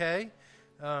okay.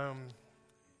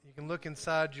 You can look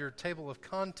inside your table of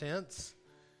contents.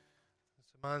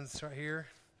 So mine's right here.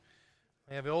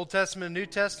 We have the Old Testament and New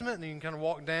Testament, and you can kind of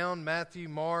walk down Matthew,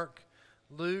 Mark,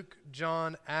 Luke,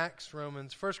 John, Acts,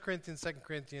 Romans, 1 Corinthians, 2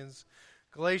 Corinthians,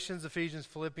 Galatians, Ephesians,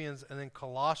 Philippians, and then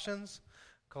Colossians.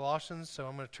 So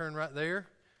I'm going to turn right there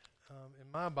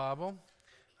in my Bible.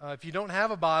 If you don't have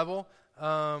a Bible,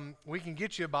 we can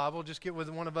get you a Bible. Just get with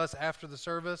one of us after the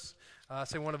service.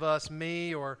 Say one of us,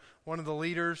 me, or one of the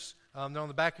leaders. They're on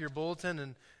the back of your bulletin,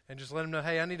 and just let them know,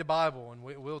 hey, I need a Bible, and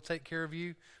we'll take care of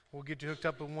you. We'll get you hooked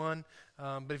up with one.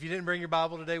 But if you didn't bring your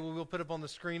Bible today, we will put it up on the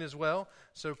screen as well.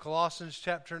 So Colossians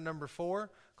chapter number 4.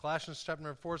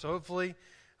 So hopefully,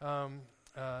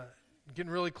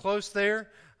 getting really close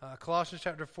there. Colossians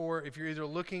chapter 4, if you're either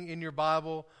looking in your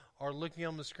Bible or looking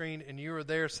on the screen and you are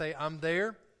there, say, I'm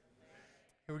there.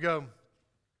 Here we go.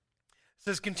 It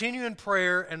says, continue in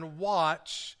prayer and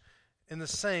watch in the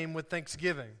same with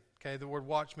thanksgiving. Okay, the word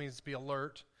watch means to be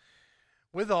alert.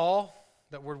 With all,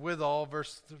 that word with all,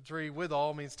 verse 3, with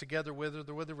all means together with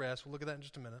or with the rest. We'll look at that in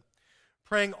just a minute.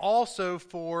 Praying also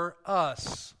for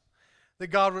us, that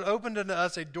God would open unto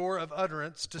us a door of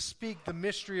utterance to speak the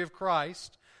mystery of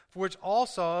Christ, for which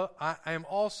also I am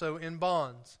also in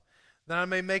bonds, that I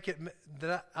may make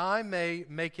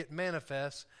it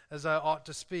manifest as I ought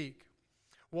to speak.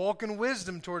 Walk in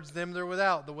wisdom towards them that are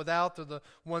without. The without are the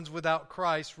ones without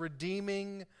Christ,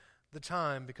 redeeming the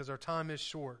time, because our time is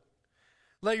short.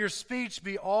 Let your speech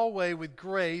be always with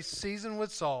grace, seasoned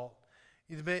with salt,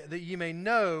 that ye may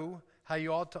know how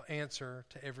you ought to answer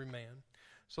to every man.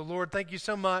 So, Lord, thank you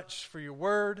so much for your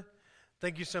word.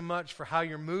 Thank you so much for how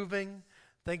you're moving.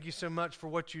 Thank you so much for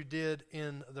what you did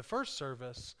in the first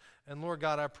service. And, Lord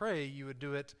God, I pray you would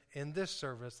do it in this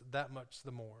service that much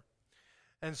the more.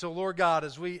 And so, Lord God,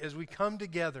 as we come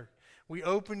together, we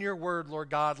open your word, Lord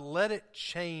God, let it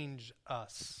change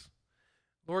us.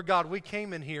 Lord God, we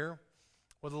came in here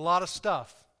with a lot of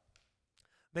stuff,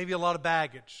 maybe a lot of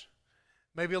baggage,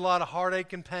 maybe a lot of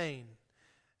heartache and pain.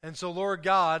 And so, Lord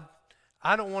God,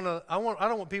 I don't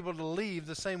want people to leave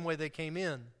the same way they came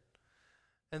in.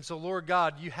 And so, Lord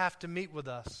God, you have to meet with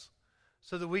us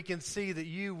so that we can see that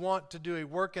you want to do a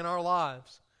work in our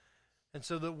lives. And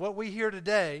so that what we hear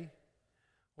today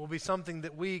will be something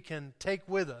that we can take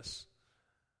with us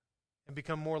and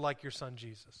become more like your Son,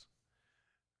 Jesus.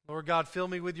 Lord God, fill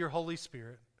me with your Holy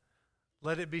Spirit.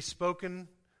 Let it be spoken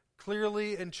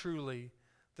clearly and truly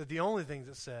that the only thing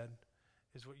that's said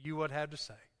is what you would have to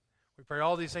say. We pray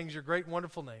all these things in your great and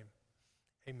wonderful name.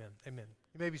 Amen. Amen.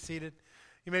 You may be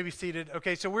seated.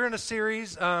 Okay, so we're in a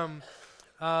series, and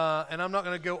I'm not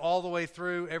going to go all the way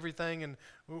through everything and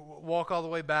walk all the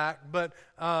way back, but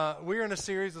we're in a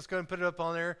series. Let's go ahead and put it up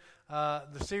on there.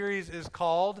 The series is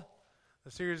called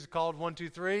 1, 2,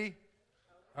 3,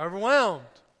 Overwhelmed.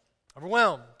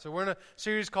 So we're in a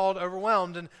series called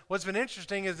Overwhelmed, and what's been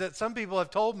interesting is that some people have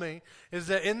told me is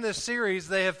that in this series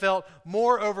they have felt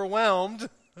more overwhelmed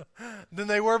than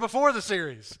they were before the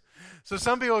series. So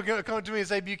some people come to me and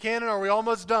say, Buchanan, are we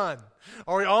almost done?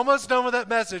 Are we almost done with that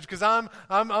message? Because I'm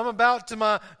about to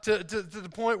the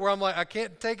point where I'm like, I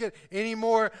can't take it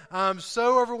anymore. I'm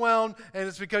so overwhelmed, and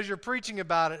it's because you're preaching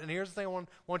about it. And here's the thing I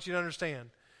want you to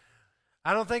understand.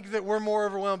 I don't think that we're more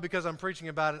overwhelmed because I'm preaching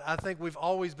about it. I think we've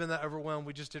always been that overwhelmed.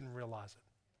 We just didn't realize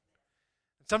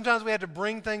it. Sometimes we have to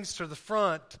bring things to the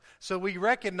front so we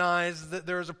recognize that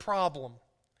there is a problem.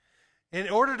 In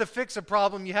order to fix a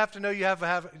problem, you have to know you have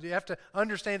to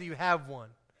understand that you have one.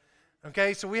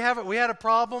 Okay, so we had a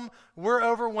problem. We're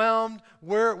overwhelmed.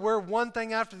 We're one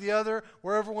thing after the other.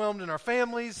 We're overwhelmed in our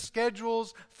families,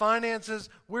 schedules, finances.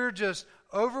 We're just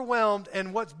overwhelmed.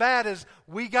 And what's bad is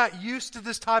we got used to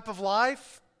this type of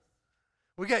life.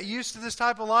 And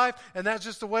that's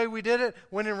just the way we did it.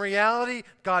 When in reality,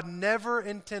 God never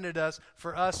intended us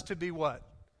for us to be what?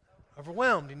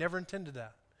 Overwhelmed. He never intended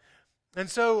that. And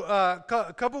so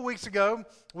a couple weeks ago,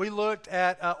 we looked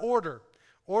at order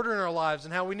in our lives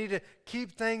and how we need to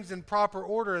keep things in proper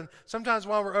order. And sometimes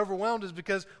why we're overwhelmed is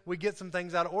because we get some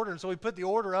things out of order. And so we put the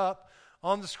order up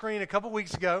on the screen a couple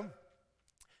weeks ago.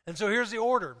 And so here's the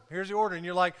order. And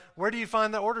you're like, where do you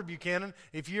find that order, Buchanan?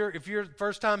 If you're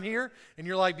first time here and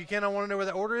you're like, Buchanan, I want to know where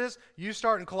that order is, you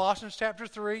start in Colossians chapter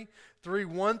 3,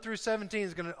 1 through 17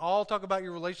 is going to all talk about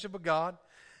your relationship with God.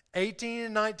 18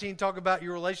 and 19 talk about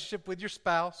your relationship with your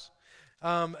spouse.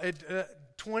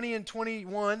 20 and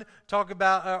 21 talk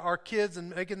about our kids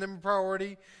and making them a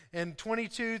priority. And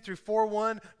 22 through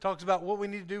 4:1 talks about what we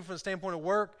need to do from the standpoint of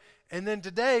work. And then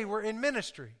today we're in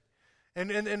ministry.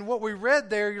 And what we read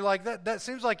there, you're like, that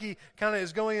seems like he kind of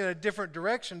is going in a different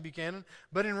direction, Buchanan.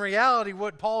 But in reality,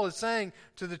 what Paul is saying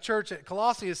to the church at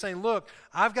Colossae is saying, look,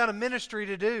 I've got a ministry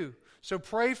to do. So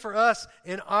pray for us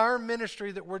in our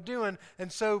ministry that we're doing.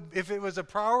 And so if it was a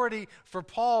priority for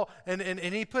Paul, and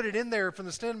he put it in there from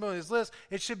the standpoint of his list,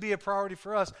 it should be a priority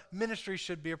for us. Ministry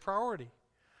should be a priority.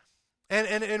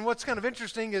 And what's kind of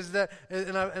interesting is that,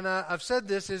 I've said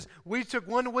this, is we took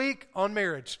 1 week on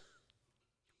marriage.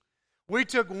 We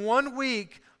took 1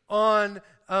 week on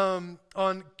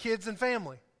kids and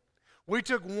family. We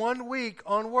took 1 week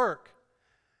on work.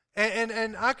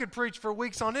 And I could preach for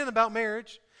weeks on end about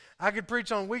marriage. I could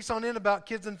preach on weeks on end about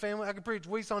kids and family. I could preach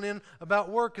weeks on end about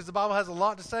work because the Bible has a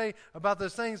lot to say about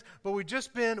those things. But we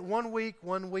just been 1 week.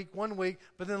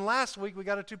 But then last week we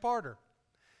got a 2-parter.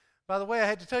 By the way, I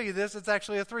had to tell you this. It's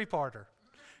actually a 3-parter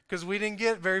because we didn't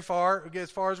get very far,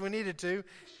 as far as we needed to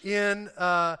in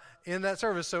that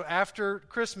service. So after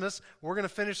Christmas, we're going to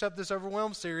finish up this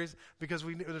Overwhelmed series because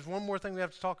there's one more thing we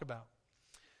have to talk about.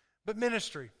 But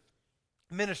ministry.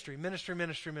 And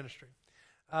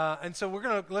so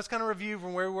let's kind of review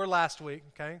from where we were last week,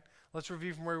 okay? Let's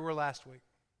review from where we were last week.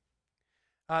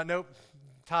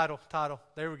 Title.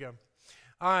 There we go.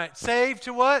 All right, saved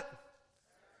to what?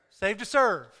 Saved to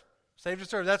serve. Saved to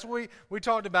serve. That's what we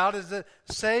talked about, is that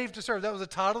saved to serve. That was the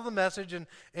title of the message,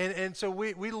 and so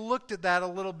we looked at that a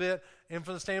little bit and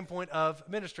from the standpoint of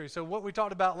ministry. So what we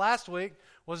talked about last week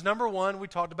was, number one, we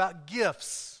talked about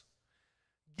gifts.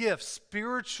 Gifts,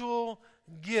 spiritual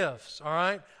gifts, all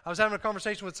right? I was having a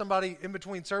conversation with somebody in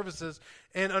between services,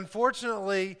 and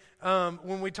unfortunately,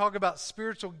 when we talk about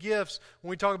spiritual gifts, when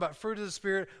we talk about fruit of the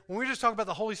Spirit, when we just talk about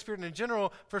the Holy Spirit in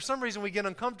general, for some reason we get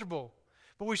uncomfortable.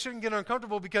 But we shouldn't get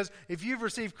uncomfortable because if you've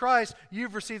received Christ,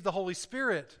 you've received the Holy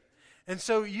Spirit. And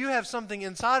so you have something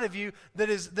inside of you that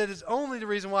is only the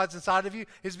reason why it's inside of you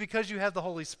is because you have the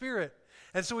Holy Spirit.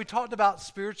 And so we talked about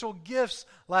spiritual gifts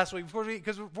last week. Before we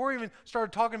even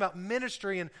started talking about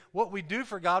ministry and what we do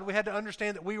for God, we had to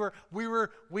understand that we were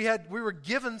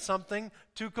given something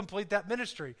to complete that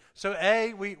ministry. So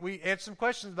we answered some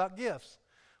questions about gifts.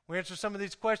 We answered some of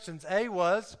these questions. A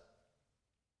was,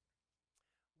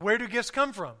 where do gifts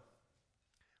come from?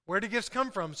 Where do gifts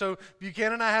come from? So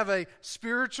Buchanan and I have a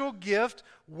spiritual gift.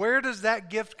 Where does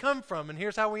that gift come from? And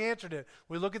here's how we answered it.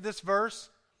 We look at this verse.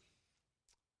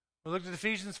 We looked at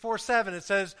Ephesians 4:7. It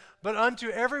says, but unto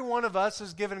every one of us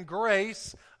is given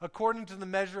grace according to the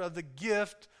measure of the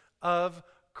gift of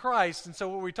Christ. And so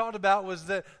what we talked about was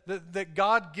that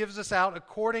God gives us out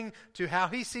according to how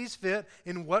he sees fit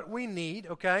in what we need,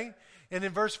 okay? And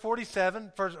in verse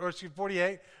 48,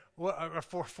 4:8,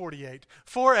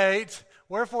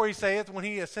 wherefore he saith, when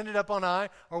he ascended up on high,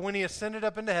 or when he ascended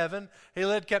up into heaven, he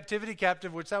led captivity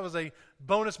captive, which that was a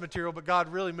bonus material, but God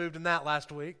really moved in that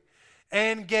last week,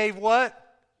 and gave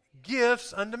what?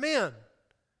 Gifts unto men.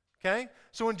 Okay?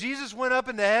 So when Jesus went up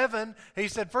into heaven, he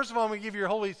said, first of all, I'm going to give you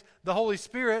the Holy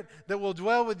Spirit that will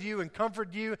dwell with you and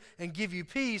comfort you and give you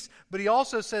peace. But he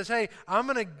also says, hey, I'm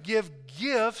going to give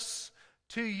gifts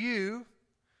to you.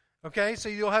 Okay, so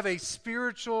you'll have a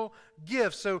spiritual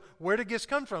gift. So where do gifts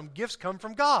come from? Gifts come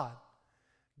from God.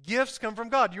 Gifts come from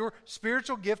God. Your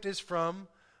spiritual gift is from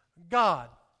God.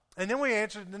 And then we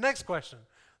answered the next question.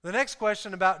 The next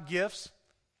question about gifts.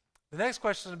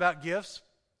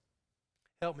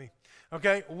 Help me.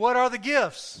 Okay, what are the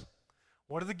gifts?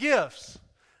 What are the gifts?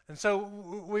 And so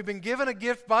we've been given a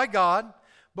gift by God,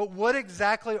 but what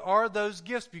exactly are those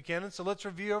gifts, Buchanan? So let's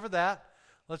review over that.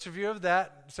 It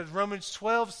says Romans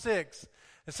 12:6.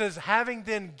 It says, having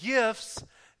then gifts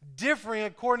differing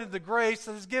according to the grace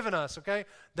that is given us, okay?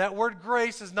 That word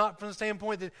grace is not from the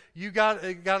standpoint that you got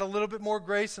a little bit more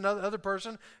grace than other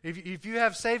person. If you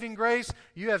have saving grace,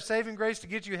 you have saving grace to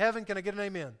get you heaven. Can I get an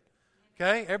amen?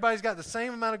 Okay? Everybody's got the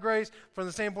same amount of grace from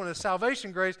the standpoint of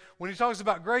salvation grace. When he talks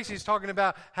about grace, he's talking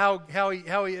about how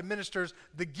he administers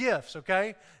the gifts,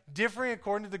 okay? Differing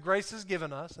according to the graces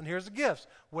given us. And here's the gifts.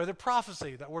 Whether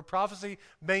prophecy. That word prophecy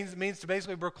means to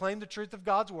basically proclaim the truth of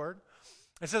God's word.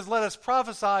 It says, let us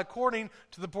prophesy according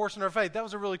to the portion of our faith. That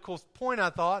was a really cool point,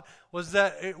 I thought, was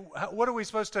that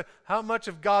how much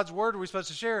of God's word are we supposed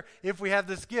to share if we have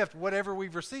this gift, whatever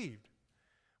we've received?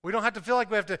 We don't have to feel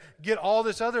like we have to get all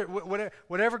this other,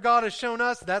 whatever God has shown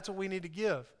us, that's what we need to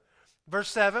give. Verse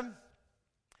 7,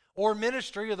 or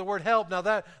ministry, or the word help.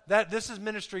 Now this is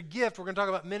ministry gift. We're going to talk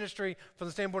about ministry from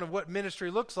the standpoint of what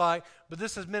ministry looks like, but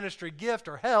this is ministry gift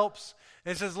or helps.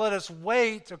 And it says, let us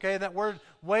wait, okay? And that word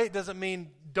wait doesn't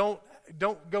mean don't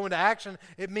go into action.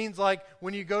 It means like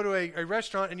when you go to a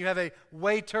restaurant and you have a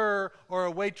waiter or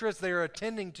a waitress, they are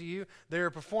attending to you. They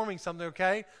are performing something,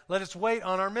 okay? Let us wait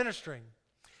on our ministry.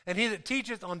 And he that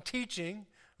teacheth on teaching,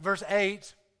 verse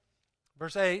 8,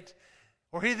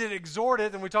 or he that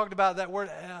exhorteth, and we talked about that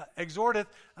word exhorteth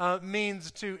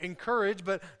means to encourage,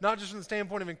 but not just from the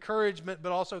standpoint of encouragement,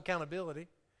 but also accountability.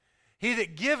 He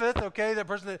that giveth, okay, that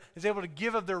person that is able to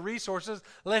give of their resources,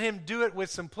 let him do it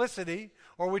with simplicity.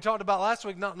 Or we talked about last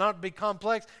week, not be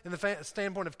complex in the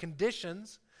standpoint of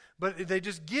conditions, but they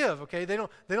just give, okay? They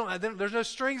don't, there's no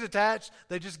strings attached,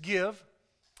 they just give.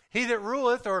 He that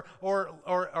ruleth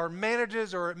or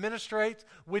manages or administrates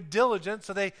with diligence,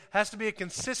 so there has to be a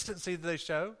consistency that they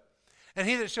show. And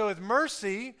he that showeth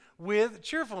mercy with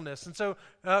cheerfulness. And so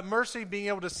mercy being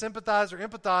able to sympathize or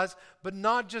empathize, but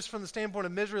not just from the standpoint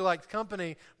of misery-like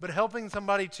company, but helping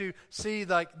somebody to see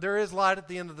like there is light at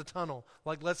the end of the tunnel.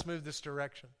 Like, let's move this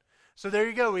direction. So there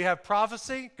you go. We have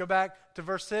prophecy. Go back to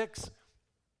verse 6.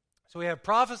 So we have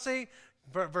prophecy,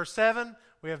 verse 7.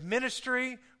 We have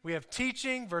ministry. We have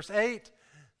teaching, verse 8.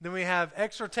 Then we have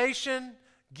exhortation,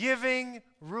 giving,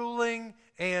 ruling,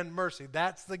 and mercy.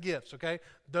 That's the gifts, okay?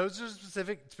 Those are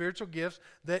specific spiritual gifts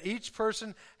that each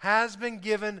person has been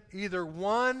given, either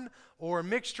one or a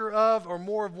mixture of or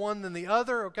more of one than the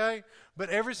other, okay? But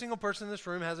every single person in this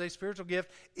room has a spiritual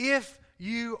gift if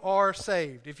you are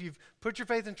saved. If you've put your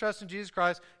faith and trust in Jesus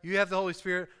Christ, you have the Holy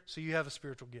Spirit, so you have a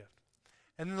spiritual gift.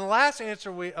 And then the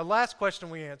last question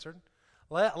we answered,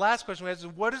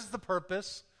 what is the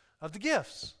purpose of the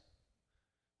gifts?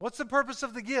 What's the purpose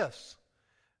of the gifts?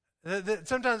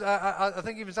 Sometimes I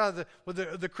think even with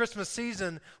the Christmas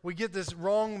season, we get this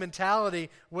wrong mentality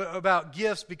about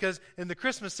gifts, because in the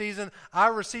Christmas season, I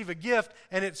receive a gift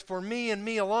and it's for me and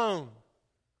me alone.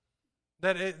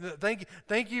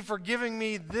 Thank you for giving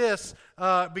me this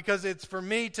because it's for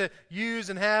me to use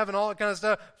and have and all that kind of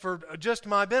stuff for just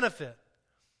my benefit.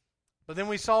 But then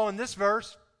we saw in this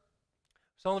verse,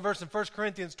 so in the verse in 1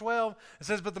 Corinthians 12, it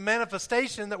says, but the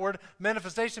manifestation, that word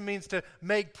manifestation means to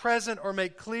make present or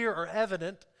make clear or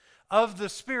evident, of the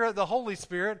Spirit, the Holy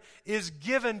Spirit, is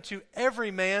given to every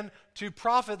man to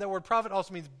profit. That word profit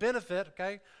also means benefit,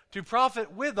 okay? To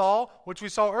profit withal, which we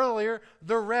saw earlier,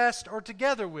 the rest or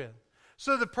together with.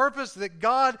 So the purpose that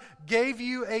God gave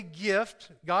you a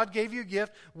gift,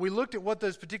 we looked at what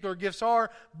those particular gifts are,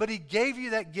 but He gave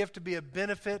you that gift to be a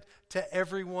benefit to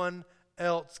everyone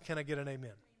else. Can I get an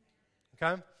amen?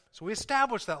 Okay? So we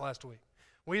established that last week.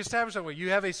 You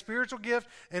have a spiritual gift,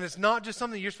 and it's not just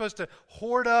something you're supposed to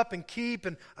hoard up and keep,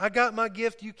 and I got my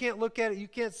gift, you can't look at it, you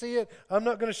can't see it, I'm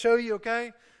not going to show you,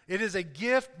 okay? It is a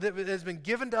gift that has been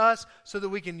given to us so that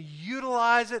we can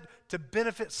utilize it to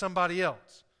benefit somebody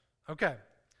else. Okay,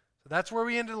 so that's where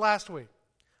we ended last week.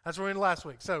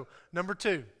 So, number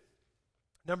two.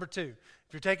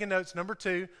 If you're taking notes, number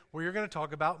 2, we're going to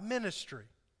talk about ministry.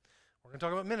 We're going to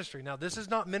talk about ministry. Now, this is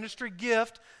not ministry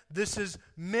gift. This is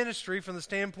ministry from the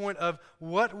standpoint of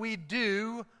what we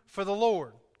do for the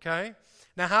Lord, okay?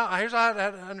 Now, here's how I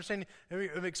understand,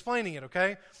 I'm explaining it,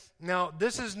 okay? Now,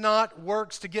 this is not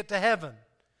works to get to heaven,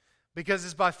 because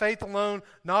it's by faith alone,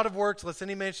 not of works, lest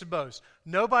any man should boast.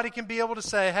 Nobody can be able to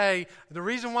say, hey, the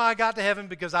reason why I got to heaven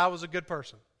because I was a good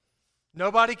person.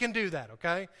 Nobody can do that,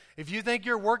 okay? If you think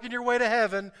you're working your way to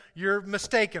heaven, you're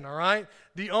mistaken, all right?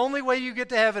 The only way you get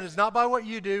to heaven is not by what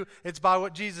you do, it's by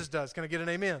what Jesus does. Can I get an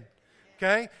amen?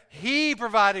 Okay? He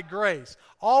provided grace.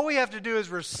 All we have to do is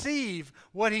receive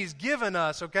what He's given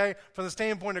us, okay, from the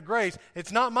standpoint of grace.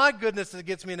 It's not my goodness that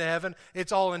gets me into heaven.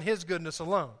 It's all in His goodness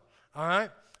alone, all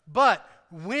right? But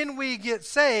when we get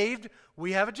saved,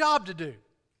 we have a job to do.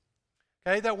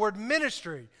 Okay, that word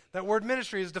ministry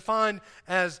is defined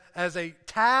as a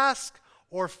task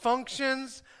or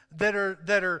functions that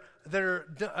are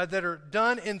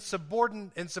done in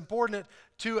subordinate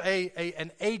to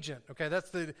an agent. Okay, that's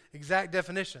the exact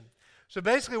definition. So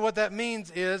basically what that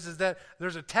means is that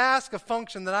there's a task, a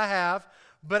function that I have,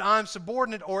 but I'm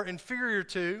subordinate or inferior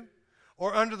to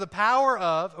or under the power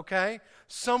of, okay,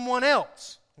 someone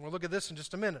else. We'll look at this in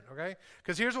just a minute, okay?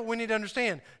 Because here's what we need to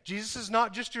understand. Jesus is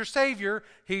not just your Savior,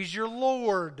 He's your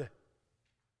Lord.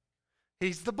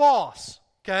 He's the boss,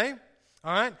 okay?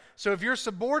 All right? So if you're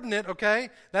subordinate, okay,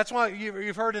 that's why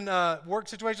you've heard in work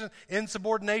situations,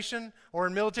 insubordination, or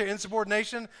in military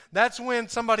insubordination, that's when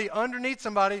somebody underneath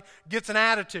somebody gets an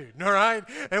attitude, all right?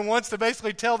 And wants to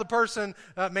basically tell the person,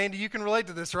 Mandy, you can relate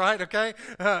to this, right? Okay?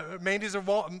 Mandy's a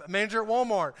manager at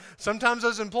Walmart. Sometimes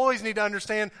those employees need to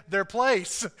understand their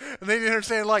place. And they need to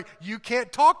understand, like, you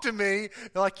can't talk to me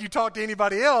like you talk to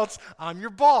anybody else. I'm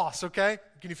your boss, okay?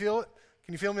 Can you feel it?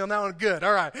 Can you feel me on that one? Good.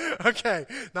 All right. Okay.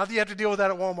 Not that you have to deal with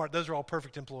that at Walmart. Those are all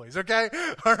perfect employees. Okay.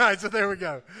 All right. So there we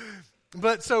go.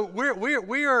 But so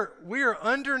we are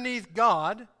underneath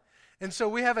God, And so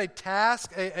we have a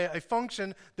task, a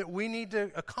function that we need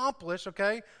to accomplish,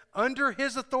 okay, under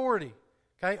his authority,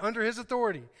 okay, under his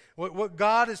authority, what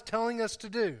God is telling us to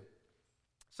do.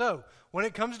 So when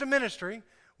it comes to ministry,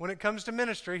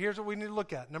 here's what we need to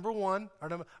look at. Number one,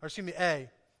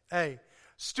 A,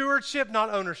 stewardship,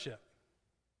 not ownership.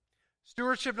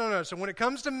 Stewardship, not ownership. So when it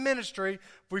comes to ministry,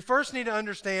 we first need to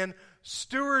understand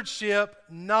stewardship,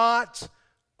 not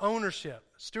ownership.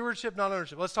 Stewardship, not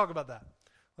ownership. Let's talk about that.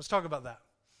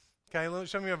 Okay, let me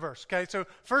show me a verse. Okay, so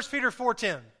 1 Peter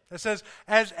 4:10. It says,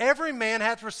 as every man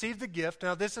hath received the gift.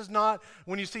 Now this is not,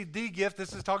 when you see the gift,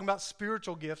 this is talking about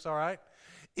spiritual gifts, all right?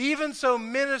 Even so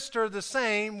minister the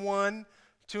same one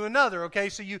to another. Okay,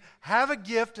 so you have a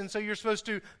gift, and so you're supposed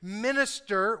to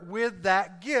minister with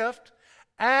that gift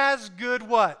as good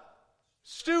what?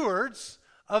 Stewards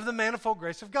of the manifold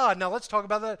grace of God. Now let's talk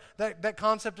about that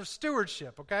concept of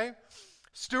stewardship, okay?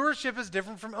 Stewardship is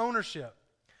different from ownership.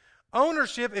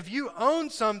 Ownership, if you own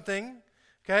something,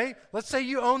 okay, let's say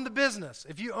you own the business.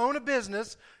 If you own a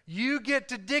business, you get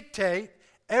to dictate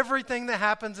everything that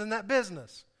happens in that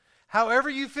business. However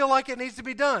you feel like it needs to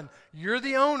be done. You're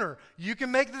the owner. You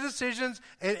can make the decisions,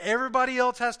 and everybody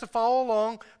else has to follow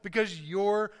along because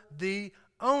you're the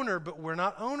owner. But we're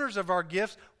not owners of our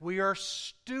gifts. We are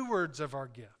stewards of our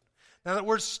gift. Now, that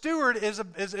word steward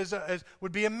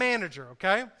would be a manager,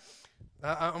 okay?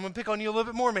 I'm going to pick on you a little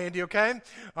bit more, Mandy, okay?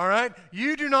 All right?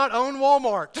 You do not own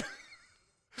Walmart.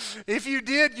 If you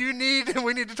did,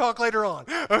 we need to talk later on,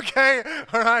 okay?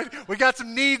 All right? We got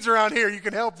some needs around here you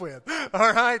can help with,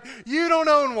 all right? You don't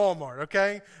own Walmart,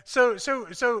 okay?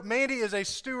 So Mandy is a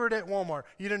steward at Walmart.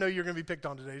 You didn't know you were going to be picked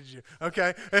on today, did you?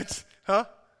 Okay?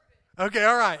 Okay,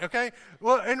 all right, okay?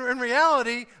 Well, in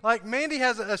reality, like Mandy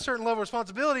has a certain level of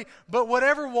responsibility, but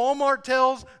whatever Walmart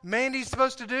tells Mandy's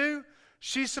supposed to do,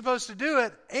 she's supposed to do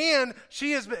it, and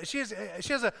she has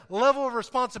a level of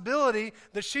responsibility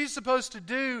that she's supposed to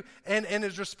do and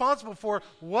is responsible for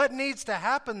what needs to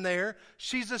happen there.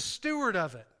 She's a steward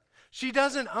of it. She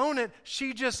doesn't own it.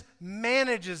 She just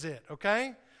manages it,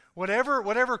 okay?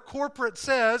 Whatever corporate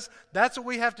says, that's what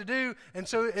we have to do, and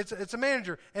so it's a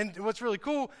manager. And what's really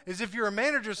cool is if you're a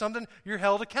manager of something, you're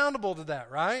held accountable to that,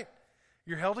 right?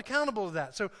 You're held accountable to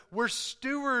that. So we're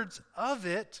stewards of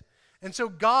it. And so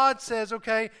God says,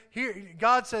 okay,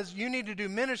 God says you need to do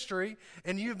ministry,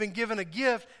 and you've been given a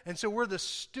gift, and so we're the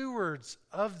stewards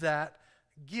of that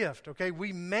gift, okay?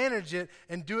 We manage it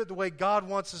and do it the way God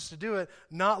wants us to do it,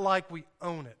 not like we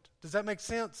own it. Does that make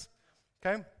sense?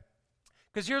 Okay?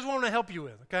 Because here's what I want to help you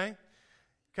with, okay?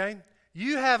 Okay?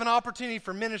 You have an opportunity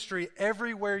for ministry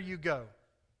everywhere you go.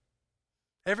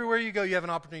 Everywhere you go, you have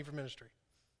an opportunity for ministry,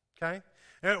 okay?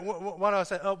 And what do I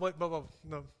say? Oh, wait, no,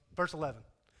 verse 11.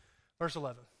 Verse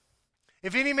 11.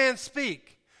 If any man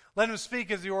speak, let him speak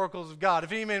as the oracles of God.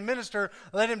 If any man minister,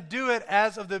 let him do it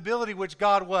as of the ability which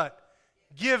God what?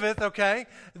 Giveth, okay?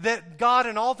 That God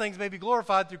in all things may be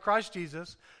glorified through Christ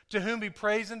Jesus, to whom be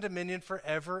praise and dominion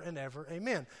forever and ever.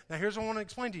 Amen. Now here's what I want to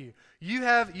explain to you.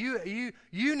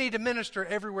 You need to minister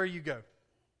everywhere you go.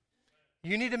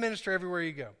 You need to minister everywhere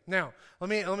you go. Now, let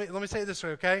me say it this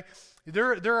way, okay?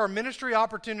 There are ministry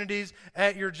opportunities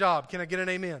at your job. Can I get an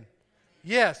amen?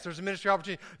 Yes, there's a ministry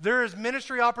opportunity. There is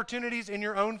ministry opportunities in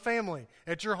your own family,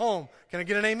 at your home. Can I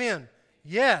get an amen?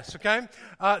 Yes, okay?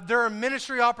 There are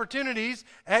ministry opportunities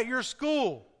at your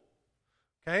school.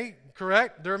 Okay,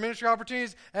 correct? There are ministry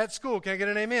opportunities at school. Can I get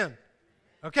an amen?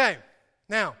 Okay,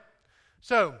 now,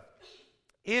 so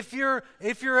if you're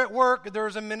at work,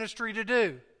 there's a ministry to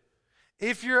do.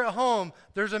 If you're at home,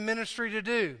 there's a ministry to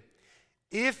do.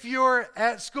 If you're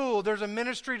at school, there's a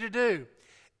ministry to do.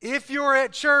 If you're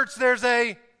at church, there's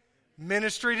a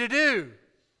ministry to do,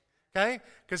 okay?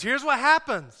 Because here's what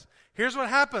happens.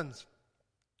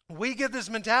 We get this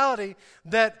mentality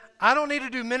that I don't need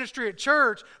to do ministry at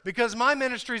church because my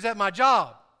ministry's at my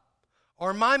job,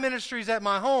 or my ministry's at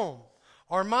my home,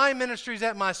 or my ministry's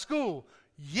at my school.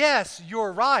 Yes,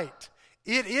 you're right.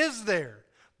 It is there,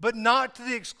 but not to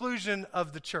the exclusion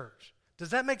of the church.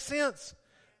 Does that make sense?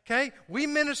 Okay? We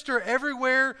minister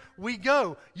everywhere we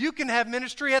go. You can have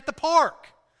ministry at the park.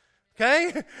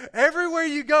 Okay? Everywhere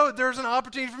you go, there's an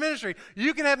opportunity for ministry.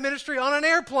 You can have ministry on an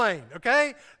airplane.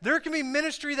 Okay? There can be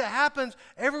ministry that happens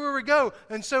everywhere we go.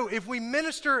 And so if we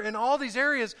minister in all these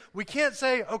areas, we can't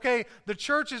say, okay, the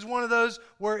church is one of those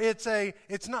where it's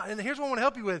not, and here's what I want to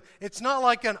help you with. It's not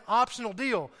like an optional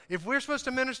deal. If we're supposed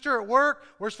to minister at work,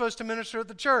 we're supposed to minister at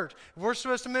the church. If we're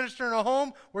supposed to minister in a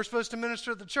home, we're supposed to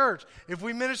minister at the church. If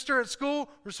we minister at school,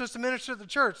 we're supposed to minister at the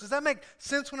church. Does that make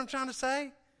sense what I'm trying to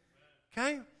say?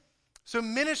 Okay? So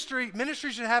ministry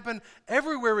should happen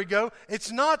everywhere we go.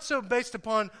 It's not so based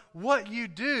upon what you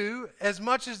do as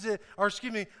much as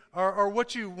or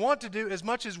what you want to do as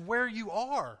much as where you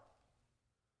are.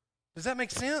 Does that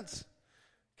make sense?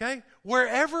 Okay?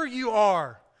 Wherever you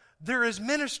are, there is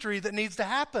ministry that needs to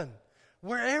happen.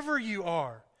 Wherever you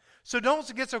are. So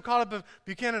don't get so caught up in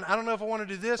Buchanan, I don't know if I want to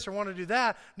do this or want to do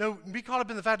that. No, be caught up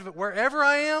in the fact of it. Wherever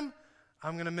I am,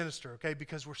 I'm going to minister, okay?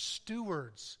 Because we're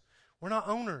stewards. We're not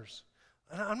owners.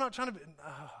 And I'm not trying to be,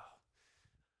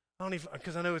 I don't even,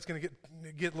 because I know it's going to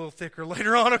get a little thicker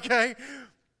later on, okay?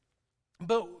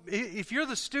 But if you're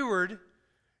the steward,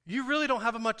 you really don't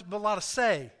have a lot of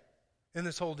say in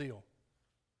this whole deal,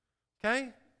 okay?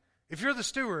 If you're the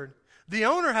steward, the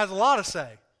owner has a lot of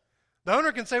say. The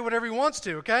owner can say whatever he wants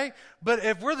to, okay? But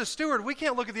if we're the steward, we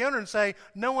can't look at the owner and say,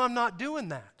 no, I'm not doing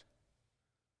that.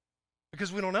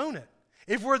 Because we don't own it.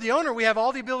 If we're the owner, we have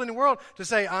all the ability in the world to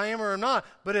say, I am or I'm not.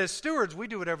 But as stewards, we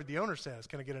do whatever the owner says.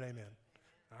 Can I get an amen?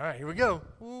 All right, here we go.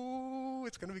 Ooh,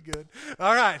 it's going to be good.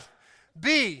 All right.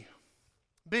 B.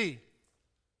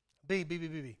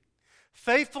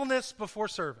 Faithfulness before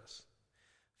service.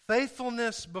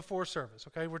 Faithfulness before service.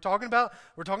 Okay, we're talking about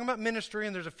ministry,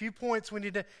 and there's a few points we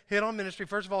need to hit on ministry.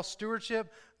 First of all,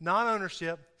 stewardship,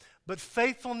 non-ownership, but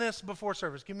faithfulness before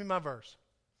service. Give me my verse.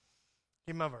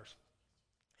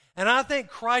 And I thank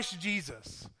Christ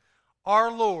Jesus,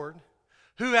 our Lord,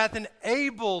 who hath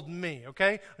enabled me.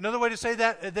 Okay, another way to say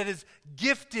that is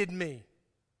gifted me.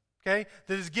 Okay,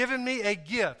 that has given me a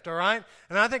gift. All right,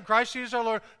 and I thank Christ Jesus, our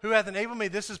Lord, who hath enabled me.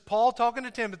 This is Paul talking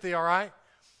to Timothy. All right.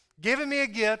 Given me a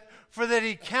gift, for that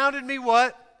he counted me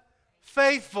what?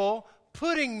 Faithful,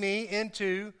 putting me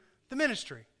into the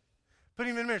ministry.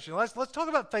 Putting me in ministry. Let's talk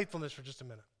about faithfulness for just a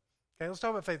minute. Okay, let's talk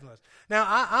about faithfulness. Now,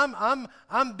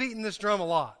 I'm beating this drum a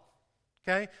lot.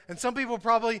 Okay, and some people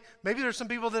maybe there's some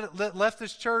people that left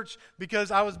this church because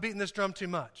I was beating this drum too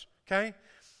much. Okay,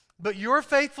 but your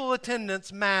faithful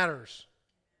attendance matters.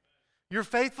 Your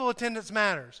faithful attendance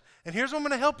matters. And here's what I'm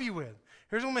going to help you with.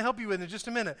 Here's what I'm going to help you with in just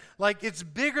a minute. Like, it's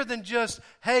bigger than just,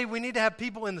 hey, we need to have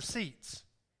people in the seats.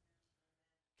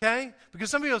 Okay? Because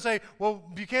some people say, well,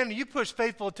 Buchanan, you push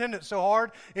faithful attendance so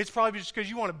hard, it's probably just because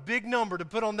you want a big number to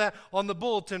put on the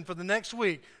bulletin for the next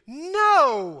week.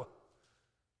 No!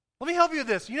 Let me help you with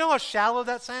this. You know how shallow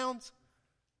that sounds?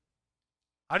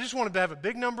 I just wanted to have a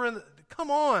big number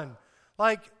come on.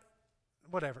 Like,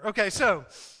 whatever. Okay, so...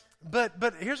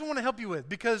 But here's what I want to help you with,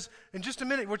 because in just a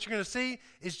minute what you're going to see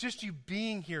is just you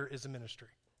being here is a ministry.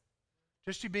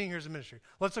 Just you being here is a ministry.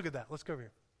 Let's look at that. Let's go over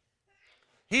here.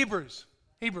 Hebrews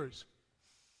 10:23.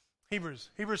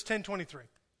 It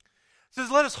says,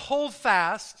 let us hold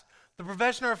fast the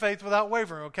profession of our faith without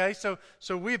wavering, okay? So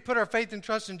we have put our faith and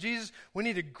trust in Jesus. We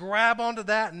need to grab onto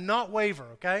that and not waver,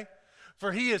 okay?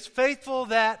 For he is faithful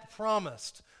that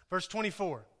promised. Verse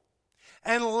 24.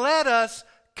 And let us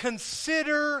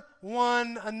consider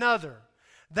one another.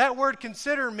 That word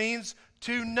consider means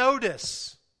to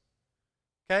notice.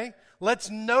 Okay? Let's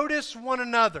notice one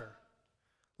another.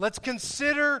 Let's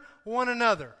consider one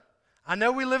another. I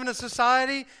know we live in a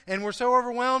society and we're so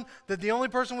overwhelmed that the only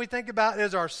person we think about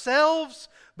is ourselves.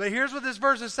 But here's what this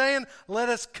verse is saying. Let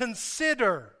us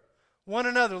consider one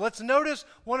another. Let's notice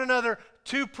one another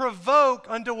to provoke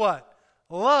unto what?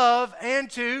 Love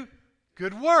and to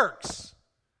good works.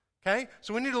 Okay,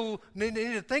 so we need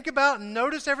to think about and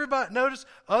notice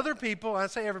other people. I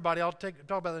say everybody. I'll talk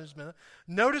about that in just a minute.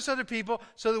 Notice other people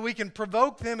so that we can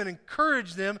provoke them and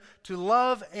encourage them to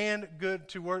love and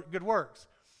good works.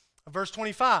 Verse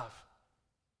 25.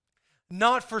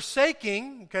 Not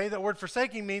forsaking. Okay, that word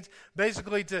forsaking means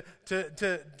basically to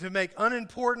make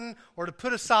unimportant or to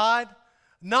put aside.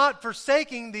 Not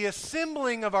forsaking the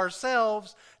assembling of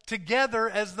ourselves together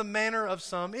as the manner of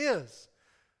some is.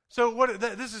 So what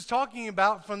this is talking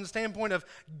about from the standpoint of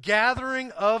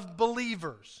gathering of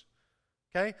believers.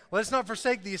 Okay? Let's not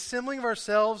forsake the assembling of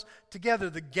ourselves together,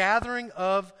 the gathering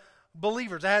of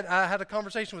believers. I had a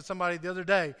conversation with somebody the other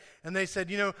day, and they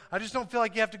said, I just don't feel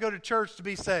like you have to go to church to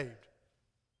be saved.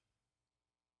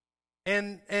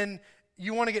 And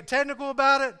you want to get technical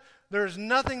about it? There's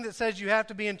nothing that says you have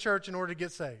to be in church in order to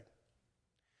get saved.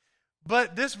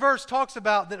 But this verse talks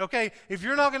about that, okay, if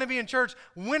you're not going to be in church,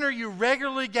 when are you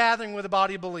regularly gathering with a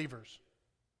body of believers?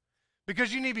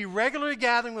 Because you need to be regularly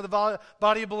gathering with a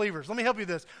body of believers. Let me help you with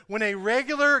this. When a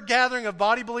regular gathering of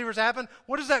body believers happen,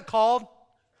 what is that called?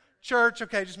 Church.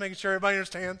 Okay, just making sure everybody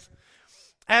understands.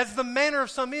 As the manner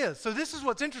of some is. So this is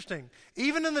what's interesting.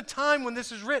 Even in the time when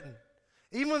this is written,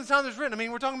 Even when the time this is written, I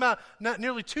mean, we're talking about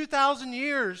nearly 2,000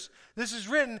 years this is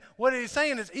written. What he's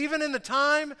saying is even in the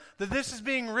time that this is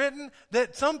being written,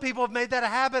 that some people have made that a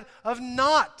habit of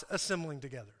not assembling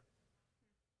together.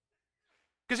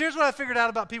 Because here's what I figured out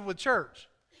about people with church.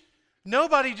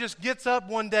 Nobody just gets up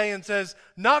one day and says,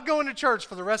 not going to church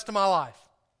for the rest of my life.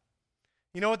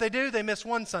 You know what they do? They miss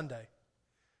one Sunday,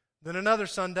 then another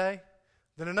Sunday,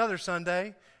 then another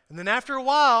Sunday, and then after a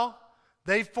while,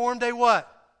 they've formed a what?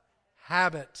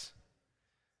 Habit.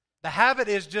 The habit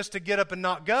is just to get up and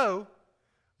not go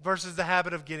versus the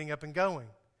habit of getting up and going.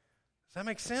 Does that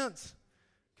make sense?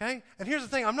 Okay? And here's the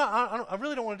thing. I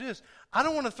really don't want to do this. I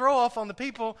don't want to throw off on the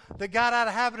people that got out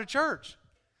of habit of church.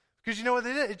 Because you know what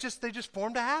they did? They just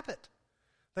formed a habit.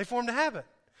 They formed a habit.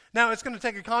 Now, it's going to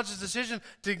take a conscious decision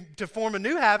to form a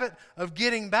new habit of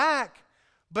getting back.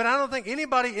 But I don't think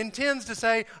anybody intends to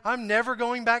say, I'm never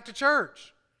going back to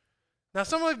church. Now,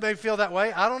 some of you may feel that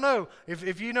way. I don't know.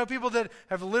 If you know people that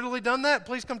have literally done that,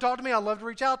 please come talk to me. I'd love to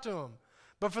reach out to them.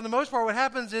 But for the most part, what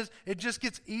happens is it just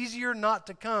gets easier not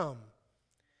to come.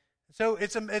 So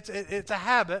it's a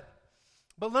habit.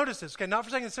 But notice this, okay? Not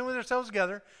forsaking assembling ourselves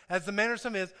together, as the manner of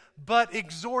some is, but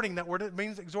exhorting. That word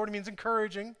exhorting means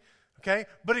encouraging, okay?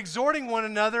 But exhorting one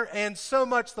another, and so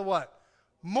much the what?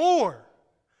 More.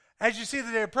 As you see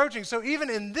the day approaching. So even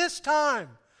in this time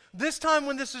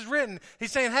when this is written,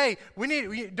 he's saying, hey,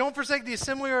 we don't forsake the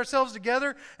assembly of ourselves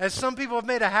together, as some people have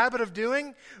made a habit of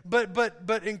doing,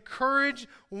 but encourage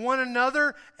one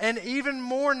another, and even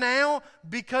more now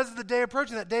because of the day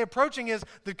approaching. That day approaching is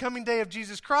the coming day of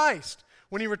Jesus Christ,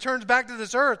 when he returns back to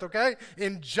this earth, okay,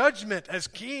 in judgment as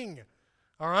king,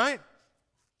 all right?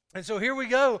 And so here we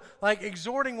go, like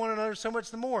exhorting one another so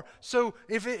much the more. So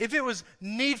if it was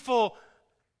needful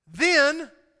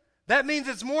then, that means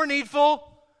it's more needful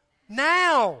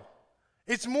now.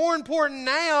 It's more important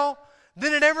now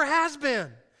than it ever has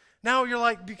been. Now you're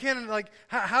like, Buchanan, like,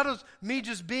 how does me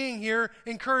just being here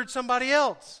encourage somebody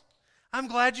else? I'm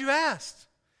glad you asked.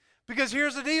 Because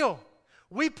here's the deal.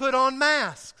 We put on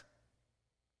masks.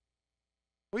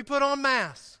 We put on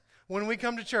masks when we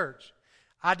come to church.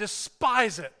 I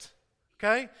despise it.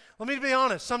 Okay? Let me be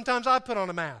honest. Sometimes I put on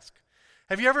a mask.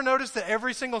 Have you ever noticed that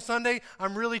every single Sunday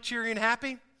I'm really cheery and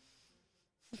happy?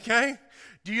 Okay?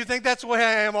 Do you think that's the way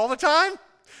I am all the time?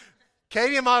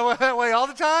 Katie, am I that way all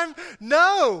the time?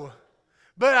 No.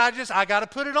 But I got to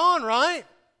put it on, right?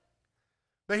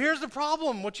 But here's the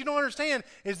problem. What you don't understand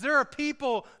is there are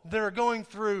people that are going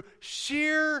through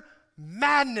sheer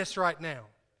madness right now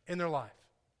in their life.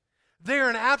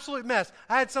 They're an absolute mess.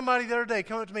 I had somebody the other day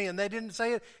come up to me, and they didn't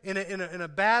say it in a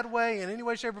bad way, in any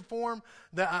way, shape, or form.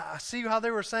 That I see how they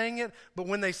were saying it, but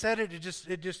when they said it,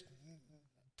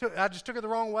 I just took it the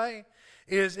wrong way.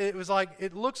 It was like,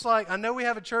 it looks like, I know we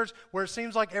have a church where it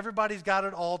seems like everybody's got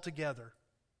it all together.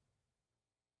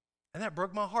 And that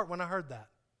broke my heart when I heard that.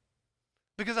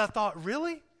 Because I thought,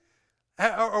 really?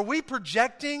 Are we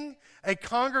projecting a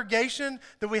congregation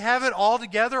that we have it all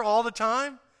together all the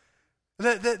time?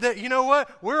 That you know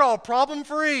what? We're all problem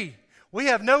free. We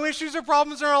have no issues or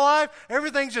problems in our life.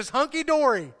 Everything's just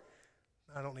hunky-dory.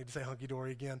 I don't need to say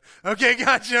hunky-dory again. Okay,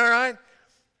 gotcha, all right?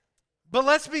 But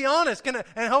let's be honest, and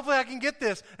hopefully I can get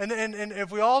this. And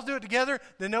if we all do it together,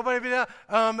 then nobody will be out.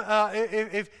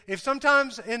 If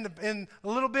sometimes in a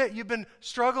little bit you've been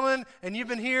struggling and you've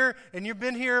been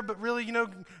here, but really, you know,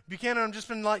 Buchanan, I've just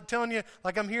been like telling you,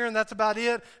 like I'm here and that's about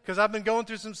it, because I've been going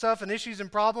through some stuff and issues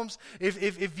and problems.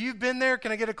 If you've been there,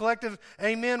 can I get a collective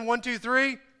amen? 1, 2, 3.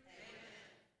 Amen.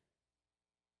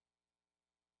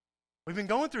 We've been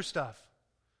going through stuff.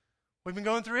 We've been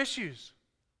going through issues.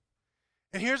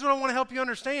 And here's what I want to help you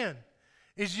understand,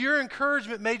 is your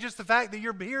encouragement made just the fact that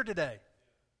you're here today.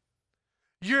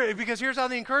 Because here's how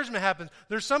the encouragement happens.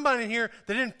 There's somebody in here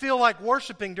that didn't feel like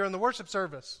worshiping during the worship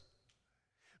service.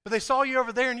 But they saw you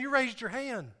over there and you raised your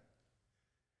hand.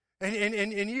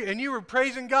 And you were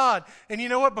praising God. And you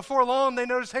know what? Before long, they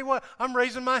noticed, hey, what? I'm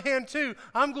raising my hand too.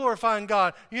 I'm glorifying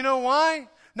God. You know why?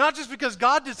 Not just because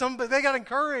God did something, but they got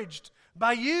encouraged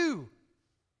by you.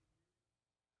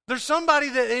 There's somebody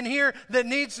that in here that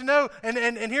needs to know, and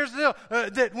here's the deal,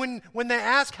 that when they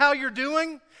ask how you're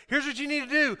doing, here's what you need to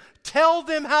do. Tell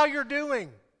them how you're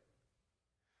doing.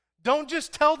 Don't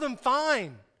just tell them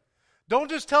fine. Don't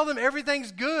just tell them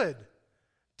everything's good.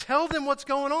 Tell them what's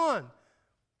going on.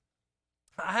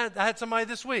 I had somebody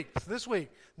this week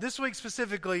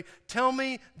specifically, tell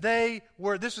me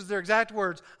this was their exact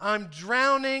words, I'm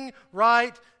drowning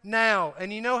right now.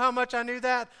 And you know how much I knew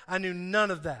that? I knew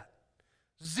none of that.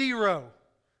 Zero.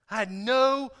 I had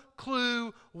no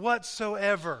clue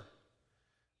whatsoever.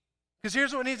 Because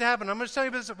here's what needs to happen. I'm going to tell you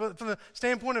this from the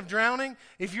standpoint of drowning.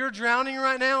 If you're drowning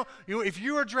right now, if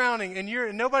you are drowning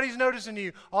and nobody's noticing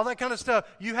you, all that kind of stuff,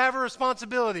 you have a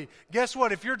responsibility. Guess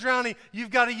what? If you're drowning, you've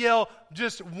got to yell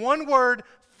just one word,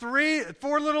 4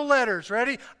 little letters.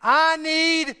 Ready? I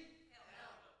need help.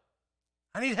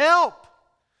 I need help.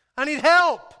 I need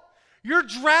help. You're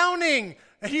drowning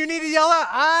and you need to yell out,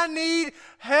 I need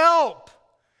help.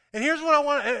 And here's what I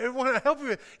want to help you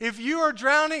with. If you are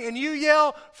drowning and you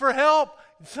yell for help,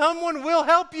 someone will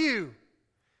help you.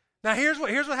 Now here's what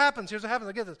happens. Here's what happens.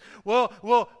 I get this.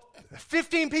 Well,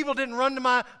 15 people didn't run to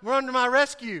my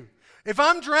rescue. If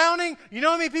I'm drowning, you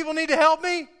know how many people need to help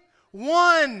me?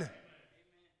 1.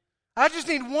 I just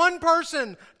need 1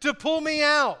 person to pull me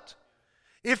out.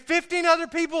 If 15 other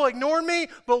people ignore me,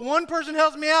 but 1 person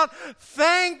helps me out,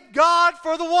 thank God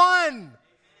for the 1.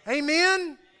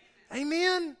 Amen?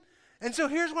 Amen? And so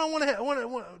here's what I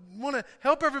want to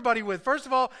help everybody with. First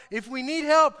of all, if we need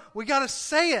help, we got to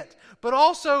say it. But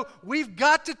also, we've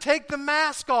got to take the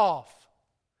mask off.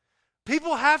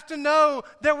 People have to know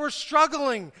that we're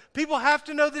struggling. People have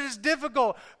to know that it's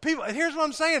difficult. Here's what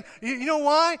I'm saying. You know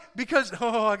why? Because,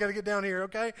 I got to get down here,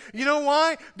 okay? You know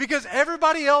why? Because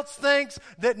everybody else thinks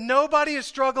that nobody is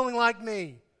struggling like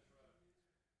me.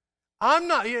 I'm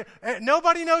not.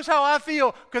 Nobody knows how I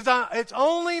feel because it's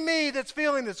only me that's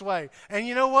feeling this way. And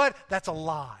you know what? That's a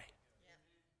lie.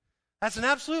 That's an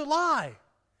absolute lie.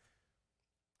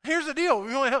 Here's the deal.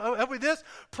 We want to help with this.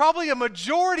 Probably a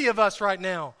majority of us right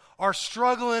now are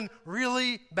struggling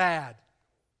really bad.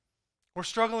 We're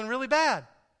struggling really bad.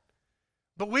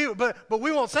 But we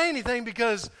won't say anything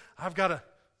because I've got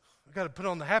to put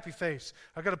on the happy face.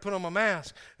 I've got to put on my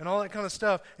mask and all that kind of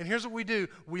stuff. And here's what we do.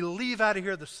 We leave out of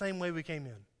here the same way we came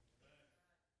in.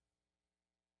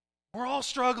 We're all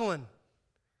struggling.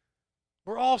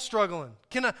 We're all struggling.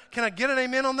 Can I get an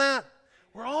amen on that?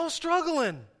 We're all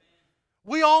struggling.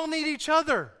 We all need each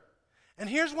other. And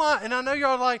here's why, and I know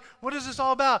y'all are like, what is this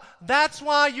all about? That's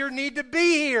why you need to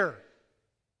be here.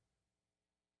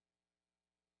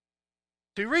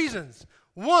 2 reasons.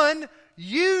 1,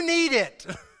 you need it.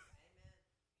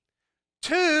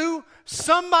 2,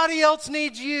 somebody else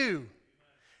needs you.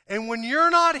 And when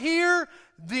you're not here,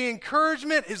 the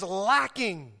encouragement is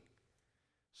lacking.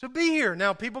 So be here.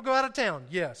 Now, people go out of town.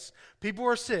 Yes. People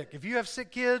are sick. If you have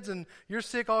sick kids and you're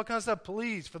sick, all kinds of stuff,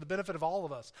 please, for the benefit of all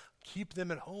of us, keep them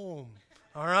at home.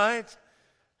 All right?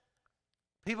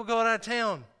 People go out of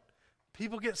town.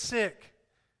 People get sick.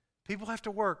 People have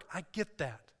to work. I get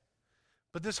that.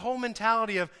 But this whole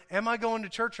mentality of, am I going to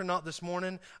church or not this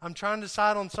morning? I'm trying to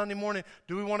decide on Sunday morning,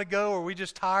 do we want to go or are we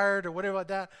just tired or whatever like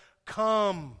that?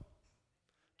 Come.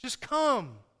 Just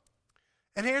come.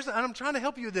 And I'm trying to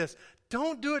help you with this.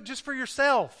 Don't do it just for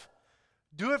yourself.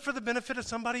 Do it for the benefit of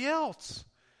somebody else.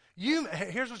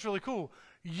 Here's what's really cool.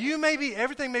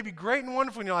 Everything may be great and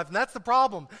wonderful in your life, and that's the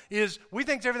problem, is we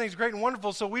think everything's great and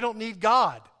wonderful, so we don't need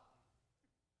God.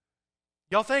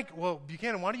 Y'all think, well,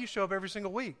 Buchanan, why do you show up every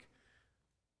single week?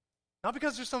 Not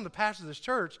because there's some of the pastors of this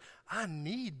church. I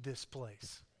need this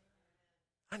place.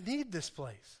 I need this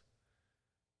place.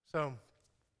 So,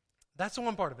 that's the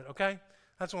one part of it, okay?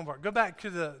 That's one part. Go back to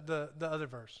the other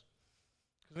verse.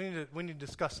 Because we need to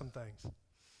discuss some things.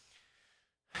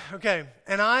 Okay,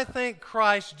 and I thank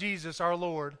Christ Jesus our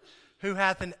Lord, who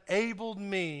hath enabled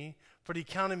me, for he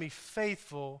counted me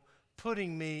faithful,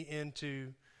 putting me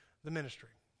into the ministry.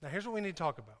 Now here's what we need to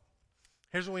talk about.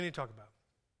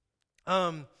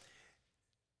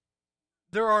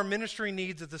 There are ministry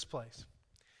needs at this place.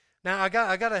 Now I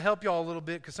got to help y'all a little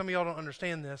bit because some of y'all don't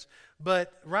understand this,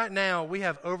 but right now we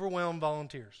have overwhelmed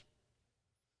volunteers.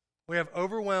 We have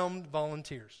overwhelmed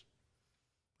volunteers.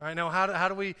 All right, now how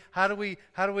do we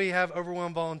have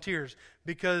overwhelmed volunteers?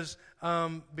 Because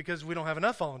we don't have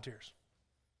enough volunteers.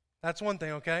 That's one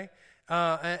thing, okay?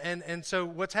 And so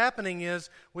what's happening is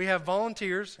we have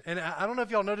volunteers, and I don't know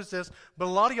if y'all noticed this, but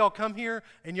a lot of y'all come here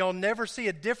and y'all never see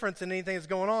a difference in anything that's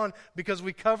going on because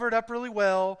we cover it up really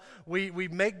well. We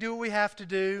do what we have to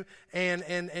do,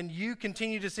 and you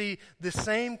continue to see the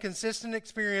same consistent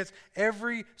experience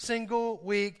every single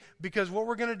week because what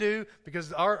we're going to do,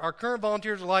 because our current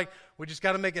volunteers are like, we just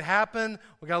got to make it happen.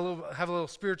 We got have a little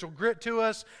spiritual grit to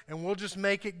us, and we'll just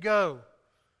make it go.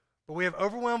 But we have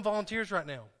overwhelmed volunteers right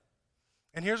now.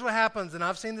 And here's what happens, and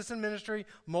I've seen this in ministry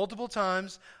multiple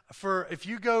times. If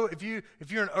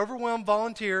you're an overwhelmed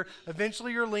volunteer,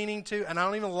 eventually you're leaning to, and I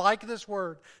don't even like this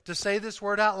word, to say this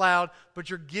word out loud, but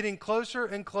you're getting closer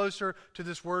and closer to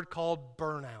this word called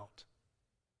burnout.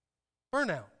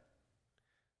 Burnout.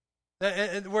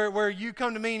 Where you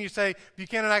come to me and you say,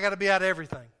 Buchanan, I got to be out of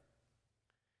everything.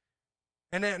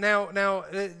 And now,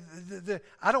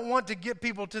 I don't want to get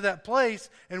people to that place,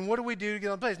 and what do we do to get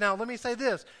on the place? Now, let me say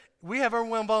this. We have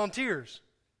overwhelmed volunteers.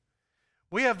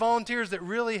 We have volunteers that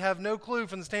really have no clue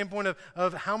from the standpoint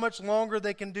of how much longer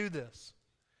they can do this.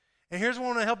 And here's what I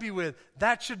want to help you with.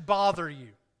 That should bother you.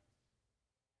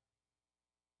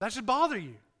 That should bother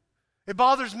you. It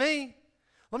bothers me.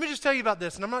 Let me just tell you about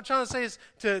this, and I'm not trying to say this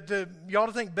to y'all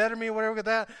to think better of me or whatever with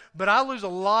that, but I lose a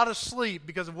lot of sleep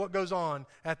because of what goes on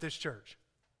at this church.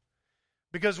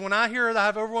 Because when I hear that I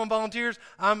have overwhelmed volunteers,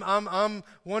 I'm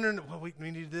wondering, well,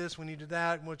 we need this, we need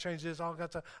that, we'll change this, all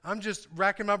that stuff. I'm just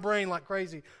racking my brain like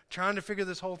crazy, trying to figure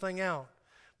this whole thing out.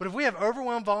 But if we have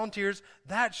overwhelmed volunteers,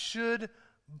 that should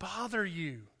bother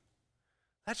you.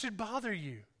 That should bother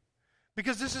you.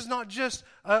 Because this is not just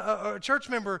a church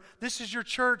member. This is your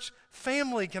church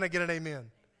family. Can I get an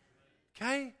amen?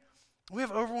 Okay? We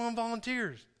have overwhelmed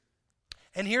volunteers.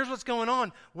 And here's what's going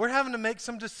on. We're having to make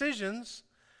some decisions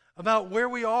about where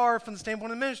we are from the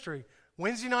standpoint of ministry.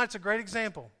 Wednesday night's a great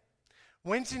example.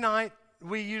 Wednesday night,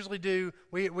 we usually do,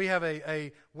 we have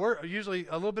usually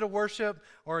a little bit of worship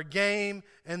or a game,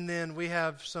 and then we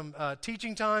have some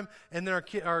teaching time, and then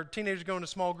our teenagers go into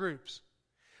small groups.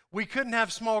 We couldn't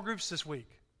have small groups this week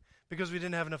because we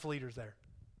didn't have enough leaders there.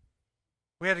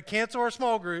 We had to cancel our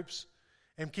small groups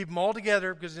and keep them all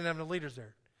together because we didn't have enough leaders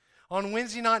there. On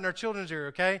Wednesday night in our children's area,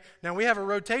 okay? Now we have a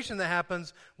rotation that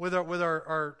happens with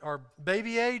our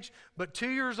baby age, but 2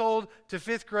 years old to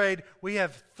 5th grade, we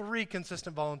have 3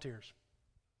 consistent volunteers.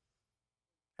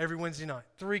 Every Wednesday night,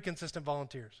 3 consistent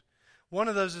volunteers. One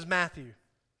of those is Matthew,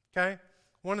 okay?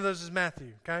 One of those is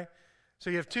Matthew, okay? So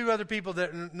you have 2 other people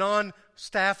that are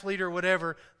non-staff leader or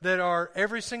whatever that are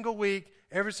every single week,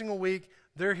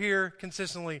 they're here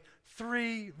consistently.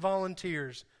 3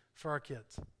 volunteers for our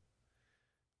kids.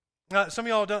 Some of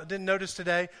y'all didn't notice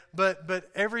today, but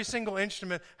every single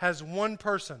instrument has 1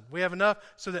 person. We have enough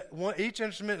so that each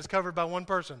instrument is covered by 1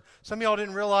 person. Some of y'all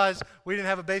didn't realize we didn't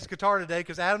have a bass guitar today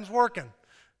because Adam's working.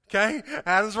 Okay?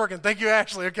 Adam's working. Thank you,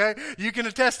 Ashley, okay? You can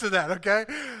attest to that, okay?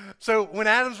 So when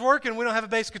Adam's working, we don't have a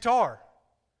bass guitar.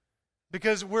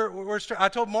 Because I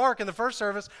told Mark in the first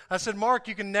service, I said, Mark,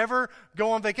 you can never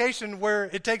go on vacation where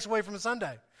it takes away from a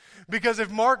Sunday. Because if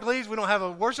Mark leaves, we don't have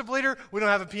a worship leader, we don't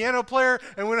have a piano player,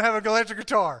 and we don't have an electric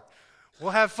guitar.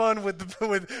 We'll have fun with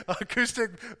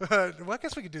acoustic, well, I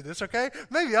guess we could do this, okay?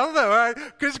 Maybe, I don't know, all right?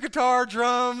 Acoustic guitar,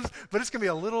 drums, but it's going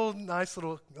to be a nice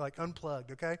little, like,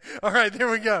 unplugged, okay? All right, there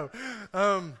we go.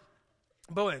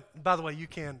 But by the way,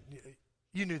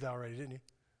 you knew that already, didn't you?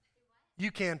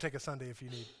 You can take a Sunday if you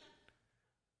need.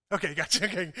 Okay, gotcha.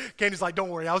 Okay. Candy's like, don't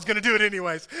worry, I was going to do it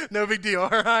anyways. No big deal, all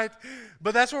right?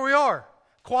 But that's where we are.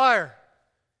 Choir.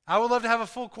 I would love to have a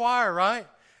full choir, right?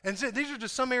 And so these are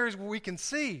just some areas where we can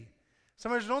see.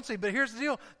 Some areas we don't see. But here's the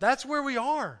deal. That's where we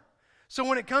are. So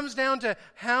when it comes down to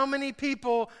how many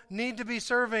people need to be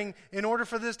serving in order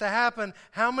for this to happen,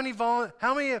 how many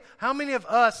of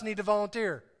us need to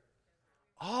volunteer?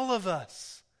 All of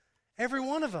us. Every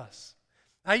one of us.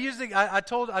 I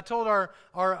told our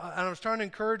and I was trying to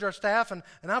encourage our staff, and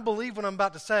I believe what I'm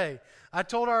about to say. I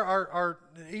told our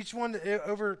each one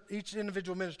over each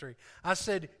individual ministry. I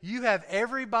said, you have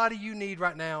everybody you need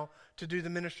right now to do the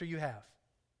ministry you have.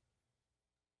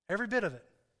 Every bit of it.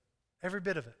 Every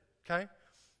bit of it. Okay?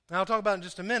 Now I'll talk about in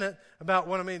just a minute about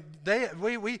what I mean.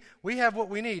 We have what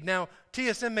we need. Now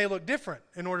TSM may look different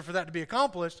in order for that to be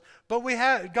accomplished, but we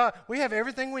have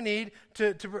everything we need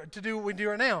to do what we do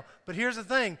right now. But here's the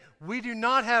thing: we do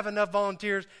not have enough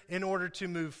volunteers in order to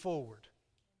move forward.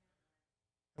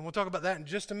 And we'll talk about that in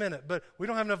just a minute. But we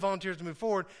don't have enough volunteers to move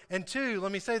forward. And 2,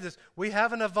 let me say this: we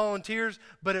have enough volunteers,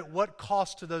 but at what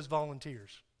cost to those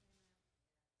volunteers?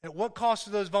 At what cost to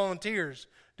those volunteers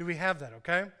do we have that?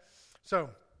 Okay, so.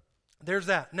 There's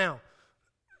that. Now,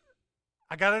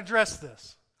 I got to address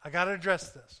this.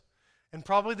 And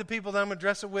probably the people that I'm going to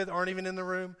address it with aren't even in the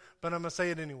room, but I'm going to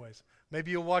say it anyways. Maybe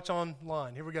you'll watch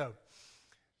online. Here we go.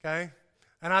 Okay?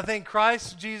 And I thank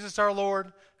Christ Jesus our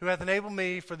Lord, who hath enabled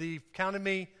me for the counted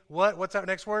me, what? What's that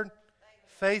next word?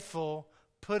 Faithful,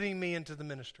 putting me into the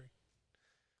ministry.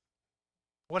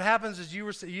 What happens is you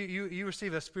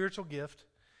receive a spiritual gift,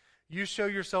 you show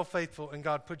yourself faithful, and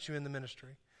God puts you in the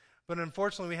ministry. But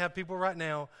unfortunately, we have people right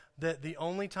now that the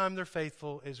only time they're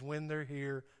faithful is when they're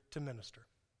here to minister.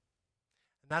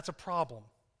 And that's a problem.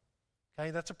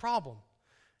 Okay, that's a problem.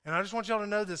 And I just want y'all to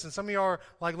know this, and some of y'all are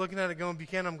like looking at it going,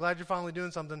 Buchanan, I'm glad you're finally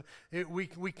doing something. We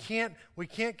can't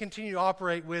continue to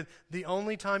operate with the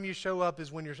only time you show up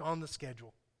is when you're on the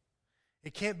schedule.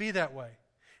 It can't be that way.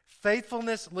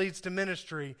 Faithfulness leads to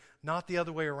ministry, not the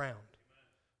other way around.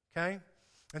 Okay?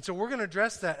 And so we're going to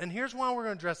address that. And here's why we're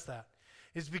going to address that.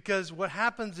 is because what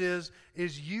happens is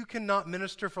you cannot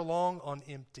minister for long on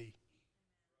empty.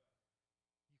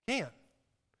 You can't.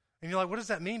 And you're like, what does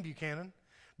that mean, Buchanan?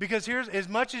 Because here's as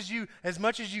much as you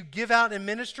give out in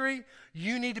ministry,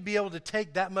 you need to be able to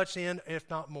take that much in, if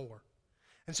not more.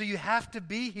 And so you have to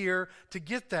be here to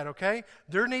get that, okay?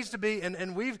 There needs to be,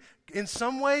 and we've, in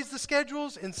some ways, the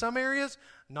schedules, in some areas,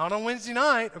 not on Wednesday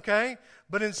night, okay?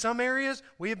 But in some areas,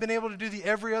 we have been able to do the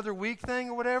every other week thing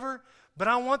or whatever. But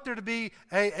I want there to be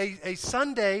a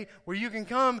Sunday where you can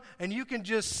come and you can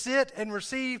just sit and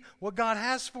receive what God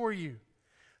has for you.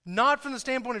 Not from the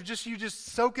standpoint of just you just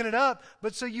soaking it up,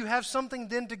 but so you have something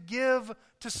then to give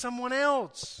to someone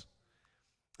else.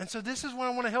 And so this is what I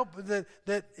want to help,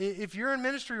 that if you're in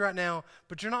ministry right now,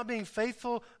 but you're not being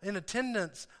faithful in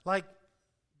attendance, like,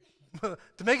 to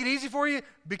make it easy for you,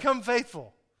 become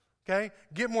faithful, okay?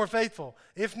 Get more faithful.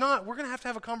 If not, we're going to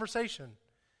have a conversation.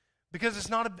 Because it's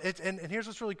not, and here's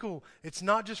what's really cool. It's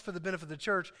not just for the benefit of the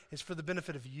church, it's for the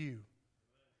benefit of you.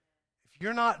 If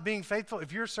you're not being faithful,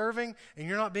 if you're serving and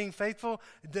you're not being faithful,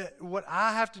 what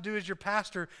I have to do as your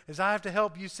pastor is I have to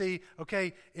help you see,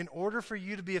 okay, in order for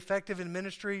you to be effective in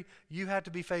ministry, you have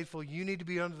to be faithful. You need to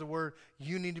be under the word.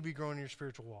 You need to be growing your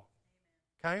spiritual walk.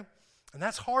 Okay? And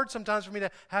that's hard sometimes for me to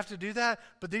have to do that,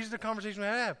 but these are the conversations we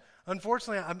have.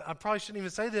 Unfortunately, I probably shouldn't even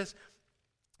say this,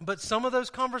 but some of those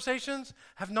conversations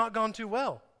have not gone too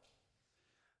well.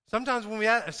 Sometimes when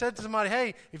I said to somebody,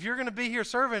 hey, if you're going to be here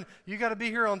serving, you got to be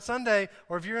here on Sunday,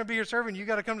 or if you're going to be here serving, you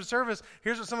got to come to service.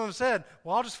 Here's what some of them said,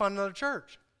 well, I'll just find another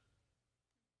church.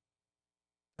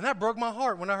 And that broke my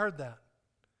heart when I heard that.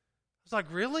 I was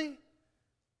like, really?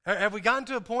 Have we gotten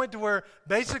to a point to where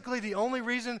basically the only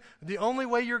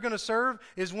way you're going to serve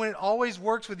is when it always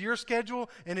works with your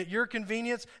schedule and at your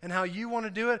convenience and how you want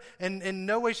to do it, and in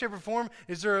no way, shape, or form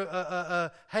is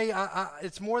there hey,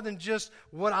 it's more than just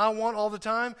what I want all the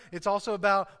time. It's also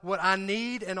about what I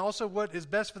need and also what is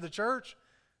best for the church.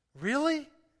 Really?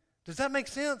 Does that make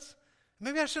sense?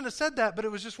 Maybe I shouldn't have said that, but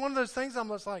it was just one of those things I'm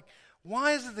just like,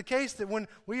 why is it the case that when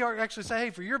we are actually say,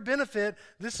 hey, for your benefit,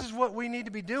 this is what we need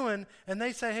to be doing, and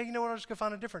they say, hey, you know what, I'll just go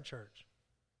find a different church.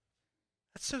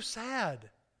 That's so sad.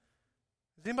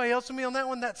 Is anybody else with me on that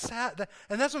one? That's sad.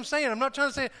 And that's what I'm saying. I'm not trying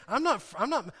to say, I'm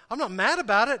not mad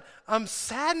about it. I'm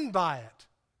saddened by it.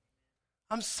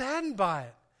 I'm saddened by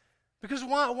it. Because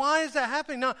why is that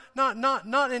happening?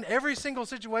 Not in every single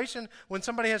situation when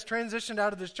somebody has transitioned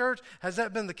out of this church has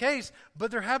that been the case, but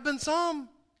there have been some.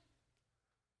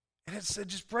 And it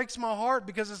just breaks my heart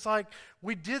because it's like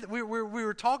we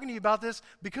were talking to you about this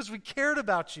because we cared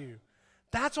about you.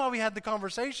 That's why we had the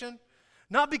conversation.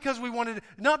 Not because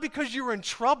not because you were in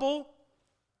trouble.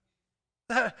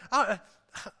 I'm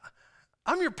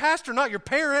your pastor, not your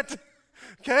parent.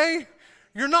 Okay?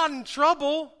 You're not in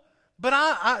trouble. But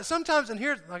I sometimes, and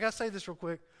here, like I say this real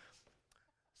quick,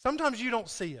 sometimes you don't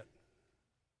see it.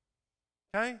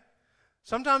 Okay?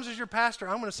 Sometimes as your pastor,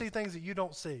 I'm going to see things that you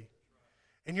don't see.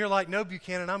 And you're like, no,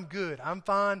 Buchanan, I'm good. I'm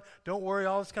fine. Don't worry,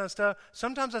 all this kind of stuff.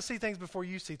 Sometimes I see things before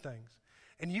you see things.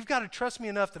 And you've got to trust me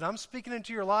enough that I'm speaking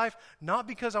into your life, not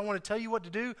because I want to tell you what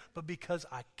to do, but because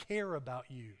I care about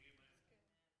you.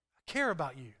 I care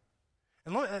about you.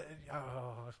 And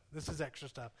this is extra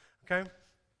stuff, okay?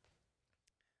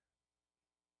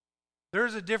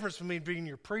 There's a difference between being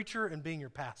your preacher and being your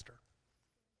pastor.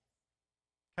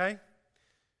 Okay?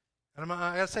 And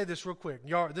I got to say this real quick.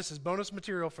 This is bonus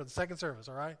material for the second service,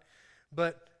 all right?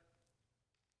 But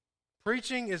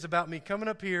preaching is about me coming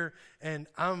up here and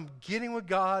I'm getting with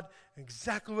God,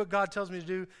 exactly what God tells me to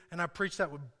do, and I preach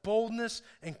that with boldness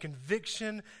and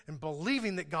conviction and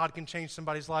believing that God can change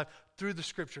somebody's life through the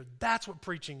Scripture. That's what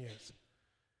preaching is.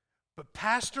 But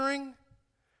pastoring,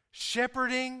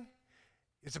 shepherding,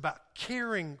 is about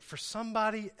caring for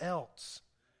somebody else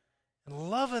and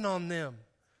loving on them.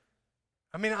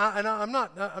 I mean, I'm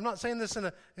not saying this in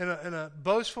a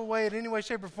boastful way in any way,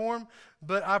 shape, or form,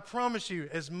 but I promise you,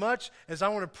 as much as I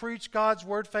want to preach God's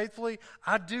word faithfully,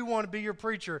 I do want to be your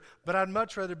preacher, but I'd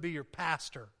much rather be your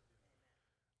pastor.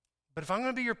 But if I'm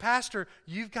going to be your pastor,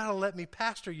 you've got to let me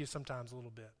pastor you sometimes a little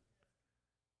bit,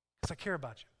 because I care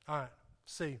about you. All right,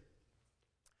 see,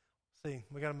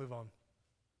 we got to move on.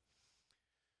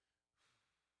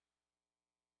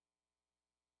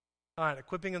 All right,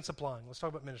 equipping and supplying. Let's talk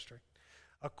about ministry.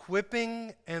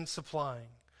 Equipping and supplying.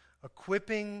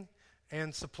 Equipping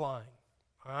and supplying.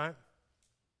 All right?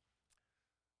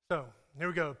 So, here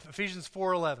we go. Ephesians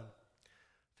 4:11.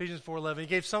 Ephesians 4:11. He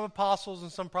gave some apostles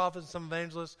and some prophets and some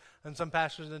evangelists and some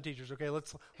pastors and teachers. Okay,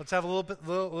 let's have a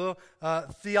little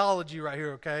theology right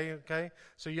here, okay?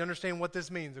 So you understand what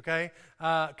this means, okay?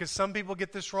 Because some people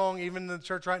get this wrong even in the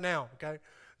church right now, okay?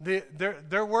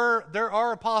 There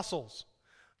are apostles.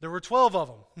 There were 12 of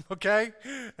them, okay?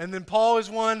 And then Paul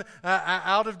is one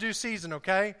out of due season,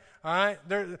 okay? All right?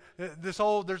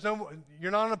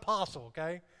 You're not an apostle,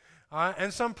 okay? All right?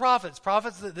 And some prophets.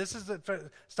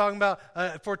 It's talking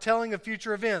about foretelling of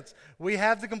future events. We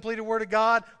have the completed Word of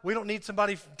God. We don't need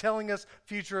somebody telling us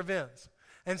future events.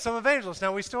 And some evangelists.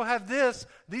 Now, we still have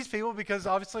these people, because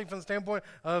obviously from the standpoint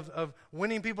of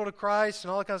winning people to Christ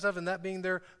and all that kind of stuff, and that being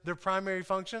their primary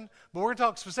function. But we're going to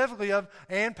talk specifically of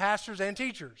and pastors and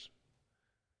teachers.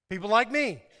 People like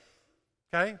me.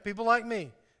 Okay? People like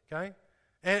me. Okay?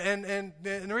 And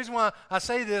the reason why I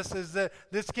say this is that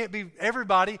this can't be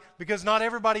everybody, because not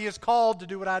everybody is called to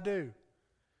do what I do.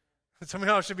 Some of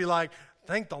y'all should be like,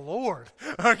 thank the Lord.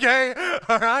 Okay?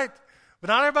 All right? But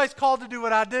not everybody's called to do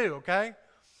what I do, okay?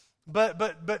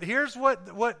 But here's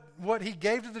what he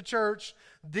gave to the church,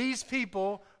 these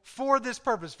people, for this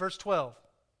purpose. Verse 12.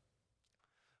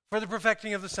 For the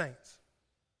perfecting of the saints.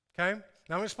 Okay?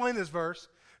 Now I'm going to explain this verse,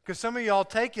 because some of y'all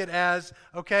take it as,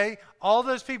 okay, all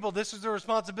those people, this is their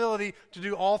responsibility to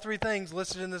do all three things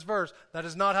listed in this verse. That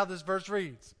is not how this verse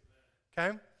reads.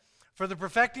 Okay? For the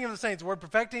perfecting of the saints. The word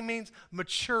perfecting means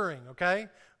maturing, okay?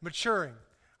 Maturing.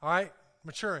 All right?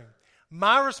 Maturing.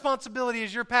 My responsibility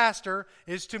as your pastor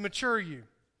is to mature you,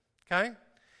 okay?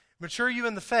 Mature you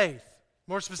in the faith,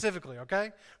 more specifically,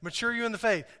 okay? Mature you in the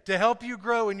faith, to help you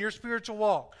grow in your spiritual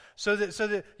walk, so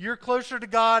that you're closer to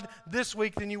God this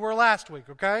week than you were last week,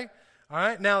 okay? All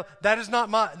right? Now,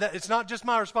 it's not just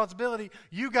my responsibility.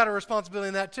 You got a responsibility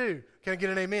in that too. Can I get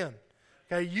an amen?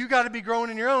 Okay, you got to be growing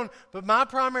in your own, but my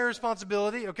primary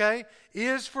responsibility, okay,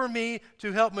 is for me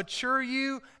to help mature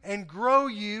you and grow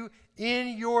you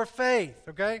in your faith,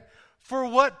 okay? For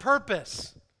what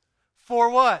purpose? For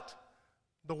what?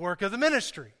 The work of the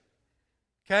ministry.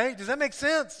 Okay? Does that make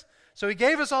sense? So he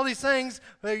gave us all these things,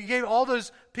 but he gave all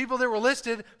those people that were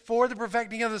listed for the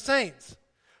perfecting of the saints.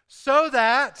 So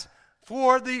that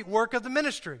for the work of the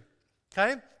ministry.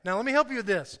 Okay? Now let me help you with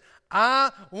this.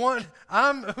 I'm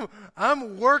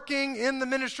working in the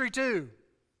ministry too.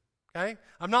 Okay?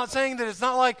 I'm not saying that it's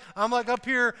not like I'm like up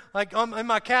here, like I'm in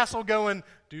my castle going,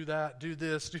 do that, do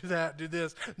this, do that, do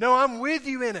this. No, I'm with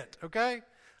you in it, okay?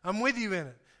 I'm with you in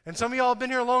it. And some of y'all have been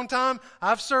here a long time.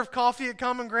 I've served coffee at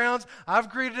Common Grounds. I've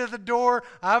greeted at the door.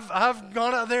 I've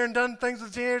gone out there and done things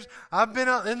with teenagers. I've been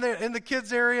out in the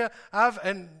kids area.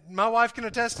 And my wife can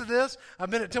attest to this. I've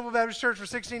been at Temple Baptist Church for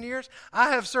 16 years. I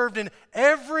have served in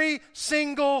every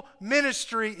single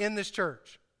ministry in this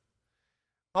church.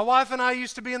 My wife and I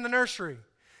used to be in the nursery.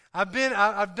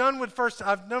 I've done with first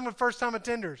time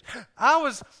attenders. I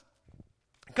was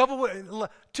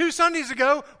 2 Sundays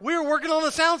ago, we were working on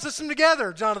the sound system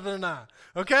together, Jonathan and I.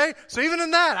 Okay? So even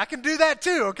in that, I can do that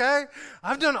too, okay?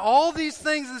 I've done all these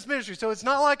things in this ministry. So it's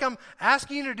not like I'm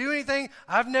asking you to do anything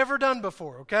I've never done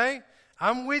before, okay?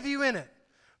 I'm with you in it.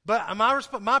 But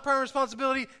my primary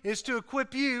responsibility is to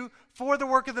equip you for the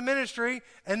work of the ministry.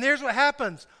 And there's what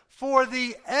happens. For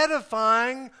the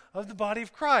edifying of the body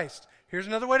of Christ. Here's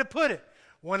another way to put it.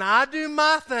 When I do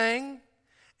my thing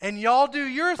and y'all do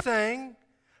your thing,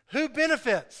 who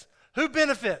benefits? Who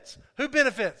benefits? Who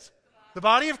benefits? The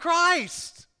body of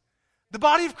Christ. The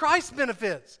body of Christ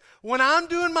benefits. When I'm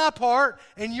doing my part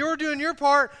and you're doing your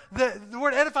part, the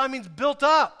word edify means built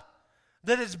up.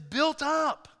 That it's built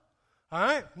up. All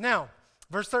right? Now,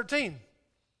 verse 13.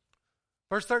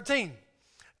 Verse 13.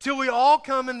 Till we all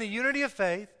come in the unity of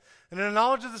faith and in the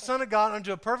knowledge of the Son of God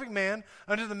unto a perfect man,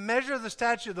 unto the measure of the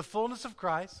stature of the fullness of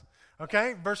Christ.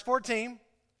 Okay? Verse 14.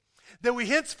 That we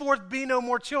henceforth be no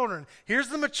more children. Here's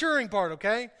the maturing part,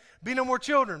 okay? Be no more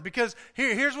children. Because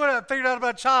here's what I figured out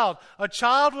about a child. A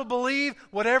child will believe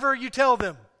whatever you tell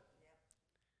them.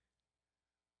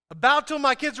 About till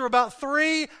my kids were about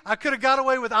 3, I could have got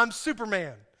away with I'm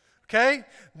Superman. Okay?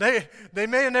 They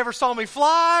may have never saw me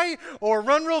fly or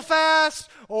run real fast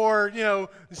or,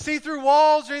 see through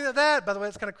walls or anything like that. By the way,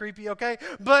 it's kind of creepy, okay?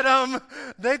 But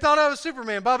they thought I was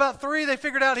Superman. By about 3, they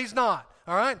figured out he's not.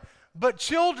 All right? But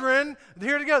children,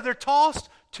 here to go, they're tossed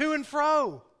to and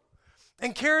fro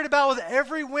and carried about with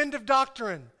every wind of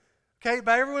doctrine. Okay,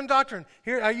 by every wind of doctrine.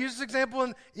 Here, I use this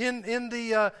example in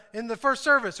the first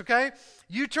service. Okay,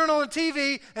 you turn on the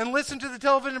TV and listen to the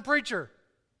television preacher,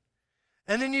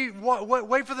 and then you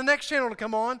wait for the next channel to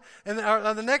come on, and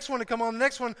the next one to come on, the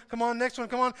next one come on, next one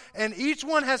come on, and each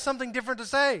one has something different to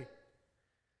say.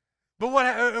 But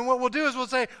what we'll do is we'll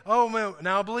say, oh, man,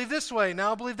 now I believe this way.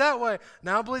 Now I believe that way.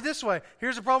 Now I believe this way.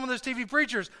 Here's the problem with those TV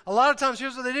preachers. A lot of times,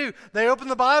 here's what they do. They open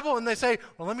the Bible and they say,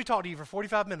 well, let me talk to you for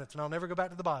 45 minutes and I'll never go back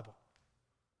to the Bible.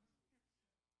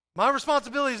 My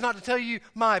responsibility is not to tell you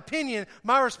my opinion.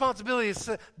 My responsibility is,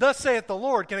 thus saith the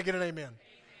Lord. Can I get an amen?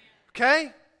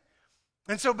 Okay?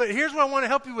 And so, but here's what I want to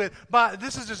help you with.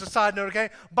 This is just a side note, okay?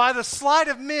 By the sleight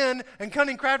of men and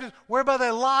cunning craftiness, whereby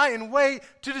they lie in wait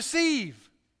to deceive.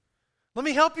 Let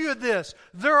me help you with this.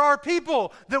 There are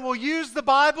people that will use the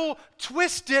Bible,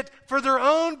 twist it for their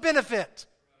own benefit.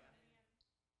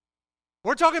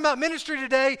 We're talking about ministry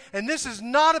today, and this is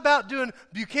not about doing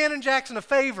Buchanan Jackson a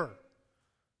favor.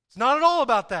 It's not at all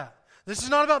about that. This is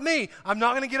not about me. I'm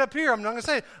not going to get up here. I'm not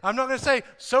going to say,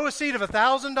 sow a seed of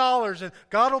 $1,000 and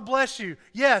God will bless you.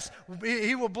 Yes,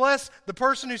 He will bless the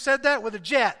person who said that with a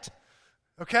jet.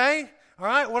 Okay? All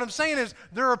right? What I'm saying is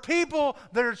there are people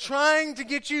that are trying to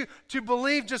get you to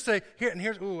believe just say,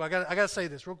 I got to say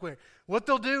this real quick. What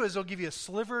they'll do is they'll give you a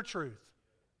sliver of truth.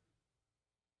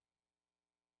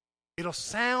 It'll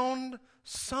sound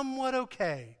somewhat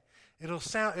okay.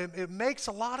 It makes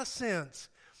a lot of sense.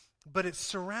 But it's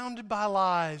surrounded by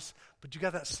lies. But you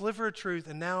got that sliver of truth,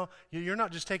 and now you're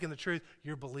not just taking the truth,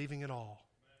 you're believing it all.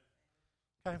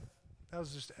 Okay? That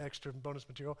was just extra bonus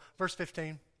material. Verse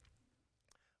 15.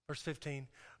 Verse 15.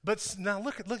 But now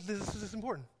look, this is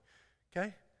important.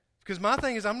 Okay? Because my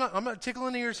thing is I'm not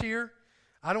tickling ears here.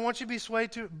 I don't want you to be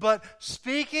swayed to it. But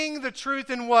speaking the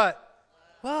truth in what?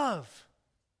 Love.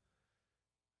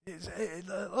 I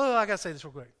got to say this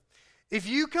real quick. If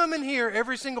you come in here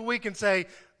every single week and say,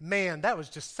 man, that was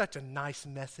just such a nice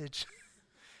message.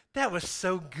 That was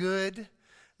so good.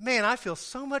 Man, I feel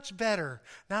so much better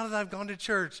now that I've gone to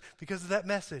church because of that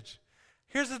message.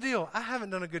 Here's the deal. I haven't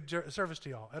done a good service to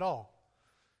y'all at all.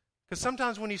 Because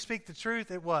sometimes when you speak the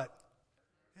truth, it what?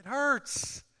 It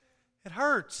hurts. It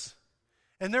hurts.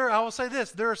 And I will say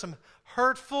this, there are some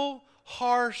hurtful,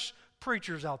 harsh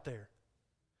preachers out there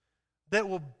that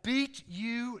will beat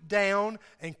you down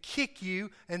and kick you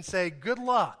and say, good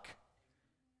luck.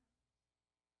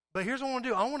 But here's what I want to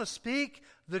do. I want to speak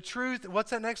the truth.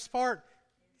 What's that next part?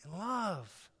 In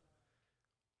love.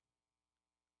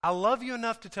 I love you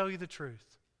enough to tell you the truth.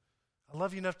 I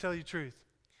love you enough to tell you the truth.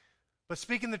 But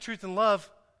speaking the truth in love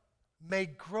may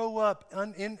grow up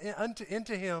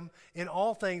into Him in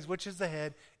all things, which is the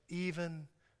head, even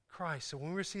Christ. So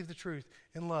when we receive the truth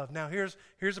in love. Now here's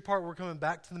the part where we're coming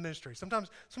back to the ministry. Sometimes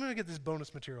we get this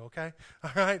bonus material, okay?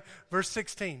 All right? Verse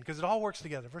 16, because it all works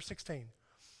together. Verse 16.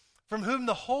 From whom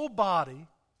the whole body,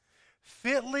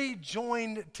 fitly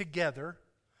joined together,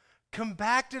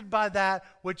 compacted by that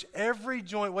which every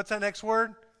joint, what's that next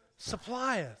word?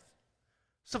 Supplieth.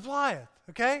 Supplieth,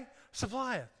 okay?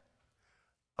 Supplieth.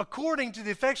 According to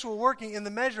the effectual working in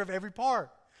the measure of every part.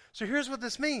 So here's what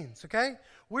this means, okay?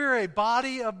 We're a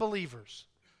body of believers.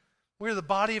 We're the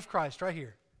body of Christ right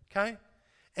here, okay?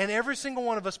 And every single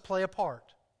one of us play a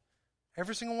part.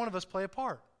 Every single one of us play a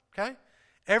part, okay?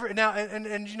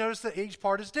 And you notice that each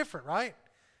part is different, right?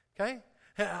 Okay?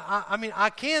 I mean, I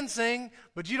can sing,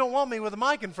 but you don't want me with a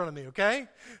mic in front of me, okay?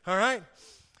 All right?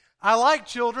 I like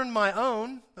children, my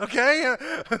own, okay?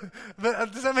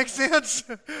 Does that make sense?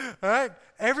 All right?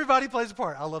 Everybody plays a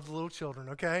part. I love the little children,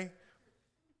 okay?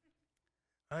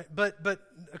 All right? But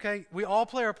okay, we all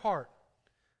play our part.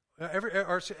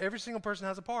 Every single person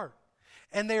has a part.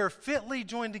 And they are fitly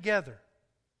joined together.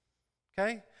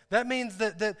 Okay? That means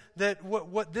that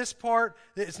what this part,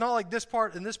 it's not like this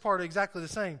part and this part are exactly the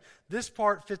same. This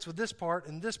part fits with this part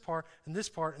and this part and this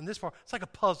part and this part. It's like a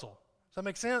puzzle. Does that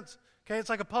make sense? Okay, it's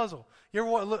like a puzzle.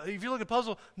 If you look at a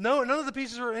puzzle, none of the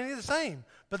pieces are any of the same,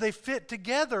 but they fit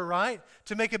together, right?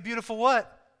 To make a beautiful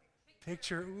what?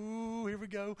 Picture. Ooh, here we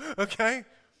go. Okay?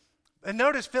 And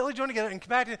notice, fitly joined together and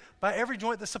compacted by every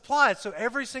joint that supplies. So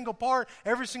every single part,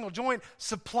 every single joint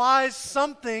supplies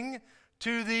something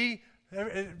to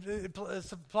it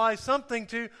supplies something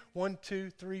to 1, 2,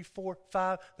 3, 4,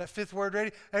 5. That fifth word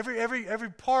ready. Every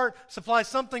part supplies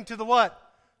something to the what?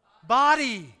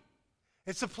 Body.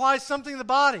 It supplies something to the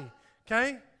body.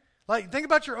 Okay? Like, think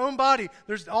about your own body.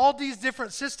 There's all these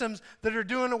different systems that are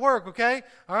doing the work, okay?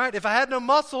 All right? If I had no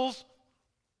muscles,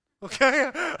 okay?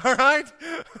 All right?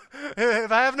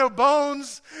 If I have no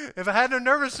bones, if I had no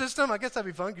nervous system, I guess that'd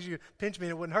be fun because you could pinch me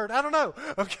and it wouldn't hurt. I don't know,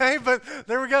 okay? But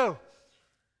there we go.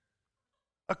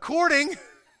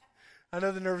 I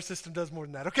know the nervous system does more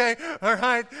than that, okay? All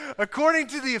right? According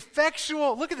to the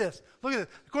effectual, look at this.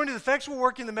 According to the effectual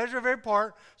working, the measure of every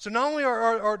part. So not only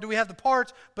do we have the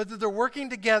parts, but that they're working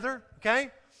together, okay?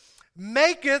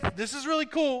 Maketh, this is really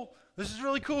cool,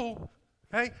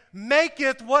 okay?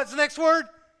 Maketh, what's the next word?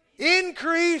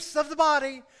 Increase of the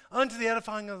body unto the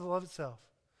edifying of the love itself.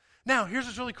 Now, here's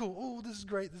what's really cool. Oh, this is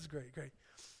great.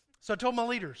 So I told my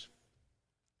leaders,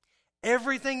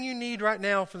 Everything you need right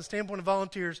now from the standpoint of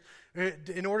volunteers,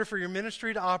 in order for your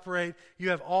ministry to operate, you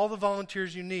have all the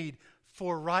volunteers you need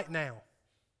for right now.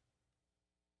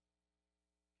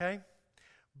 Okay?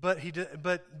 But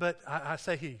I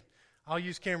say he. I'll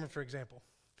use Cameron for example.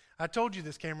 I told you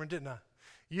this, Cameron, didn't I?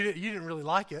 You didn't really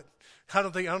like it. I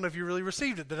don't know if you really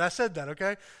received it that I said that,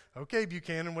 okay? Okay,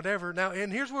 Buchanan, whatever. Now,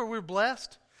 and here's where we're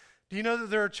blessed. Do you know that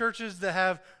there are churches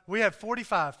that we have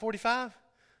 45? 45?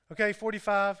 Okay,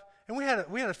 45. And we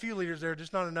had a few leaders there,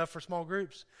 just not enough for small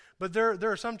groups. But there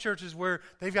are some churches where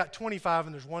they've got 25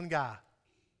 and there's one guy.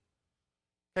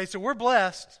 Okay, so we're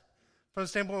blessed from the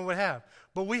standpoint of what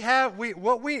we have. But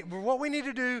what we need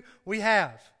to do, we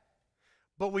have.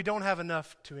 But we don't have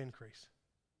enough to increase.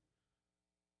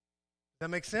 Does that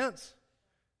make sense?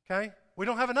 Okay? We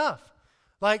don't have enough.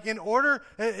 Like in order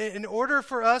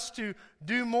for us to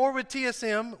do more with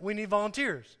TSM, we need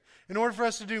volunteers. In order for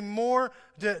us to do more,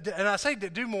 and I say to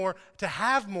do more, to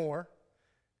have more,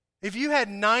 if you had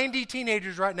 90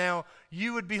 teenagers right now,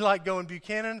 you would be like going,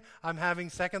 Buchanan, I'm having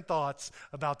second thoughts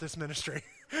about this ministry.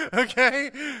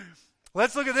 Okay?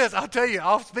 Let's look at this. I'll tell you,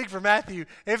 I'll speak for Matthew.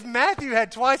 If Matthew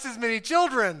had twice as many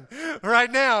children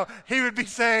right now, he would be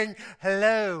saying,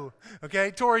 hello.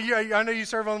 Okay? Tori, I know you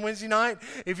serve on Wednesday night.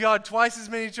 If y'all had twice as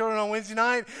many children on Wednesday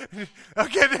night,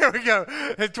 okay, there we go.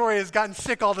 And Tori has gotten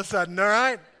sick all of a sudden, all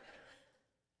right?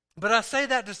 But I say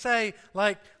that to say,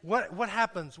 like, what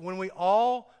happens when we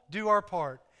all do our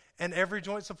part and every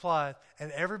joint supplieth and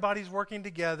everybody's working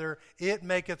together, it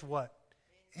maketh what?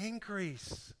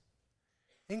 Increase.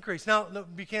 Now, no,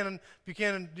 Buchanan,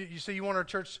 you say you want our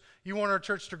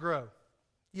church to grow.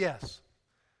 Yes.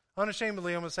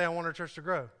 Unashamedly, I'm going to say I want our church to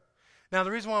grow. Now,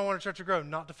 the reason why I want our church to grow,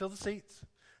 not to fill the seats,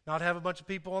 not to have a bunch of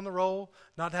people on the roll,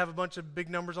 not to have a bunch of big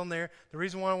numbers on there. The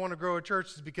reason why I want to grow a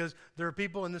church is because there are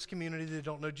people in this community that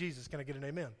don't know Jesus. Can I get an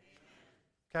amen?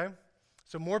 Okay?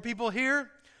 So more people here,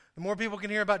 the more people can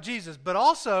hear about Jesus. But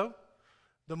also,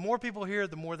 the more people here,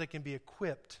 the more they can be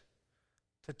equipped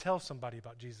to tell somebody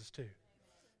about Jesus too.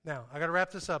 Now, I got to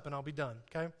wrap this up and I'll be done,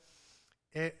 okay?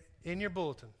 In your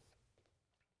bulletin.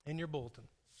 Some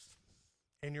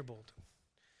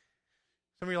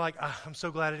of you are like, I'm so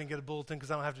glad I didn't get a bulletin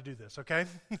because I don't have to do this, okay?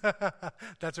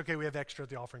 That's okay. We have extra at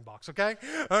the offering box, okay?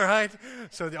 All right?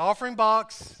 So the offering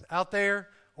box out there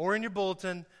or in your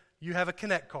bulletin, you have a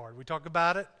Connect card. We talk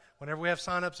about it whenever we have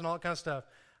sign-ups and all that kind of stuff.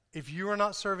 If you are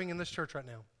not serving in this church right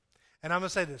now, and I'm going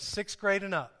to say this, 6th grade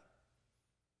and up.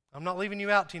 I'm not leaving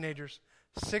you out, teenagers.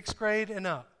 6th grade and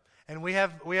up. And we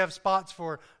have spots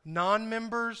for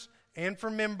non-members and for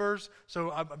members.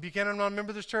 So Buchanan, I'm not a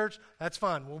member of this church. That's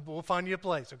fine. We'll find you a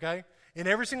place, okay? In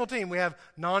every single team, we have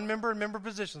non-member and member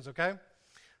positions, okay?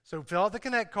 So fill out the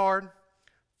Connect card.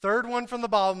 3rd one from the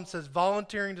bottom says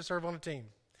volunteering to serve on a team.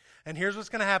 And here's what's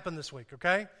going to happen this week,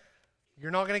 okay?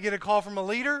 You're not going to get a call from a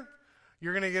leader.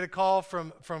 You're going to get a call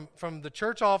from the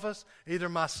church office, either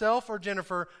myself or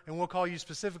Jennifer, and we'll call you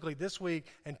specifically this week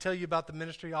and tell you about the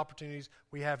ministry opportunities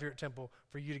we have here at Temple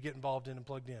for you to get involved in and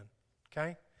plugged in,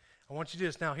 okay? I want you to do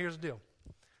this. Now, here's the deal.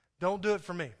 Don't do it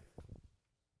for me.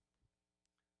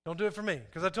 Don't do it for me.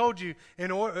 Because I told you,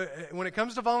 when it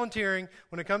comes to volunteering,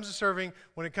 when it comes to serving,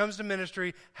 when it comes to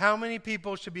ministry, how many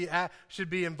people should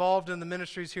be involved in the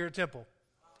ministries here at Temple?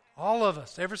 All of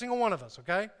us. Every single one of us,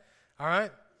 okay? All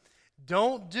right?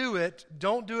 Don't do it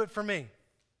for me.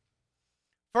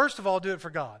 First of all, do it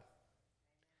for God.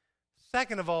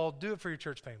 Second of all, do it for your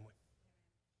church family.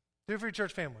 Do it for your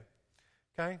church family,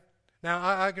 okay? Now,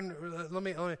 I can, let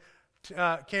me,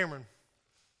 Cameron,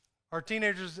 are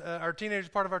teenagers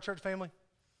part of our church family?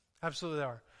 Absolutely they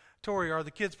are. Tori, are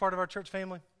the kids part of our church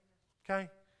family? Okay?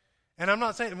 And I'm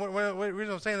not saying, the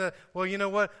reason I'm saying that, well, you know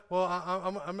what? Well,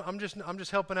 I'm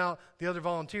just helping out the other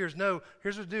volunteers. No,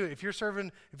 here's what to do. If you're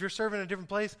serving in a different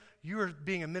place, you are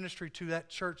being a ministry to that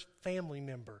church family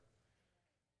member.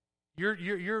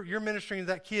 You're ministering to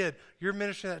that kid. You're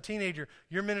ministering to that teenager.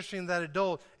 You're ministering to that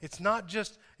adult. It's not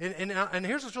just, and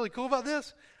here's what's really cool about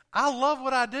this. I love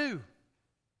what I do.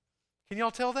 Can y'all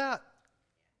tell that?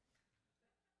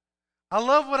 I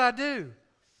love what I do.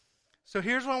 So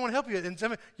here's what I want to help you. And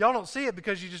some of y'all don't see it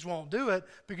because you just won't do it,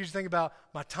 because you think about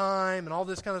my time and all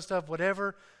this kind of stuff,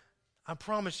 whatever. I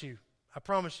promise you,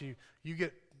 you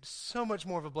get so much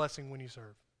more of a blessing when you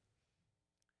serve.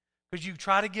 Because you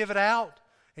try to give it out,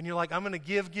 and you're like, I'm going to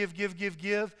give,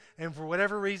 and for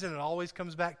whatever reason, it always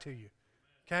comes back to you.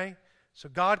 Okay? So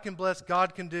God can bless,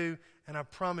 God can do, and I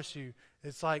promise you,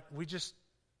 it's like if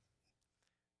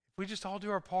we just all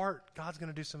do our part, God's going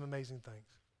to do some amazing things.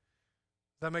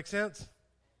 Does that make sense?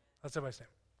 Let's everybody stand.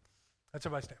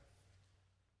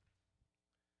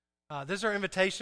 This is our invitation.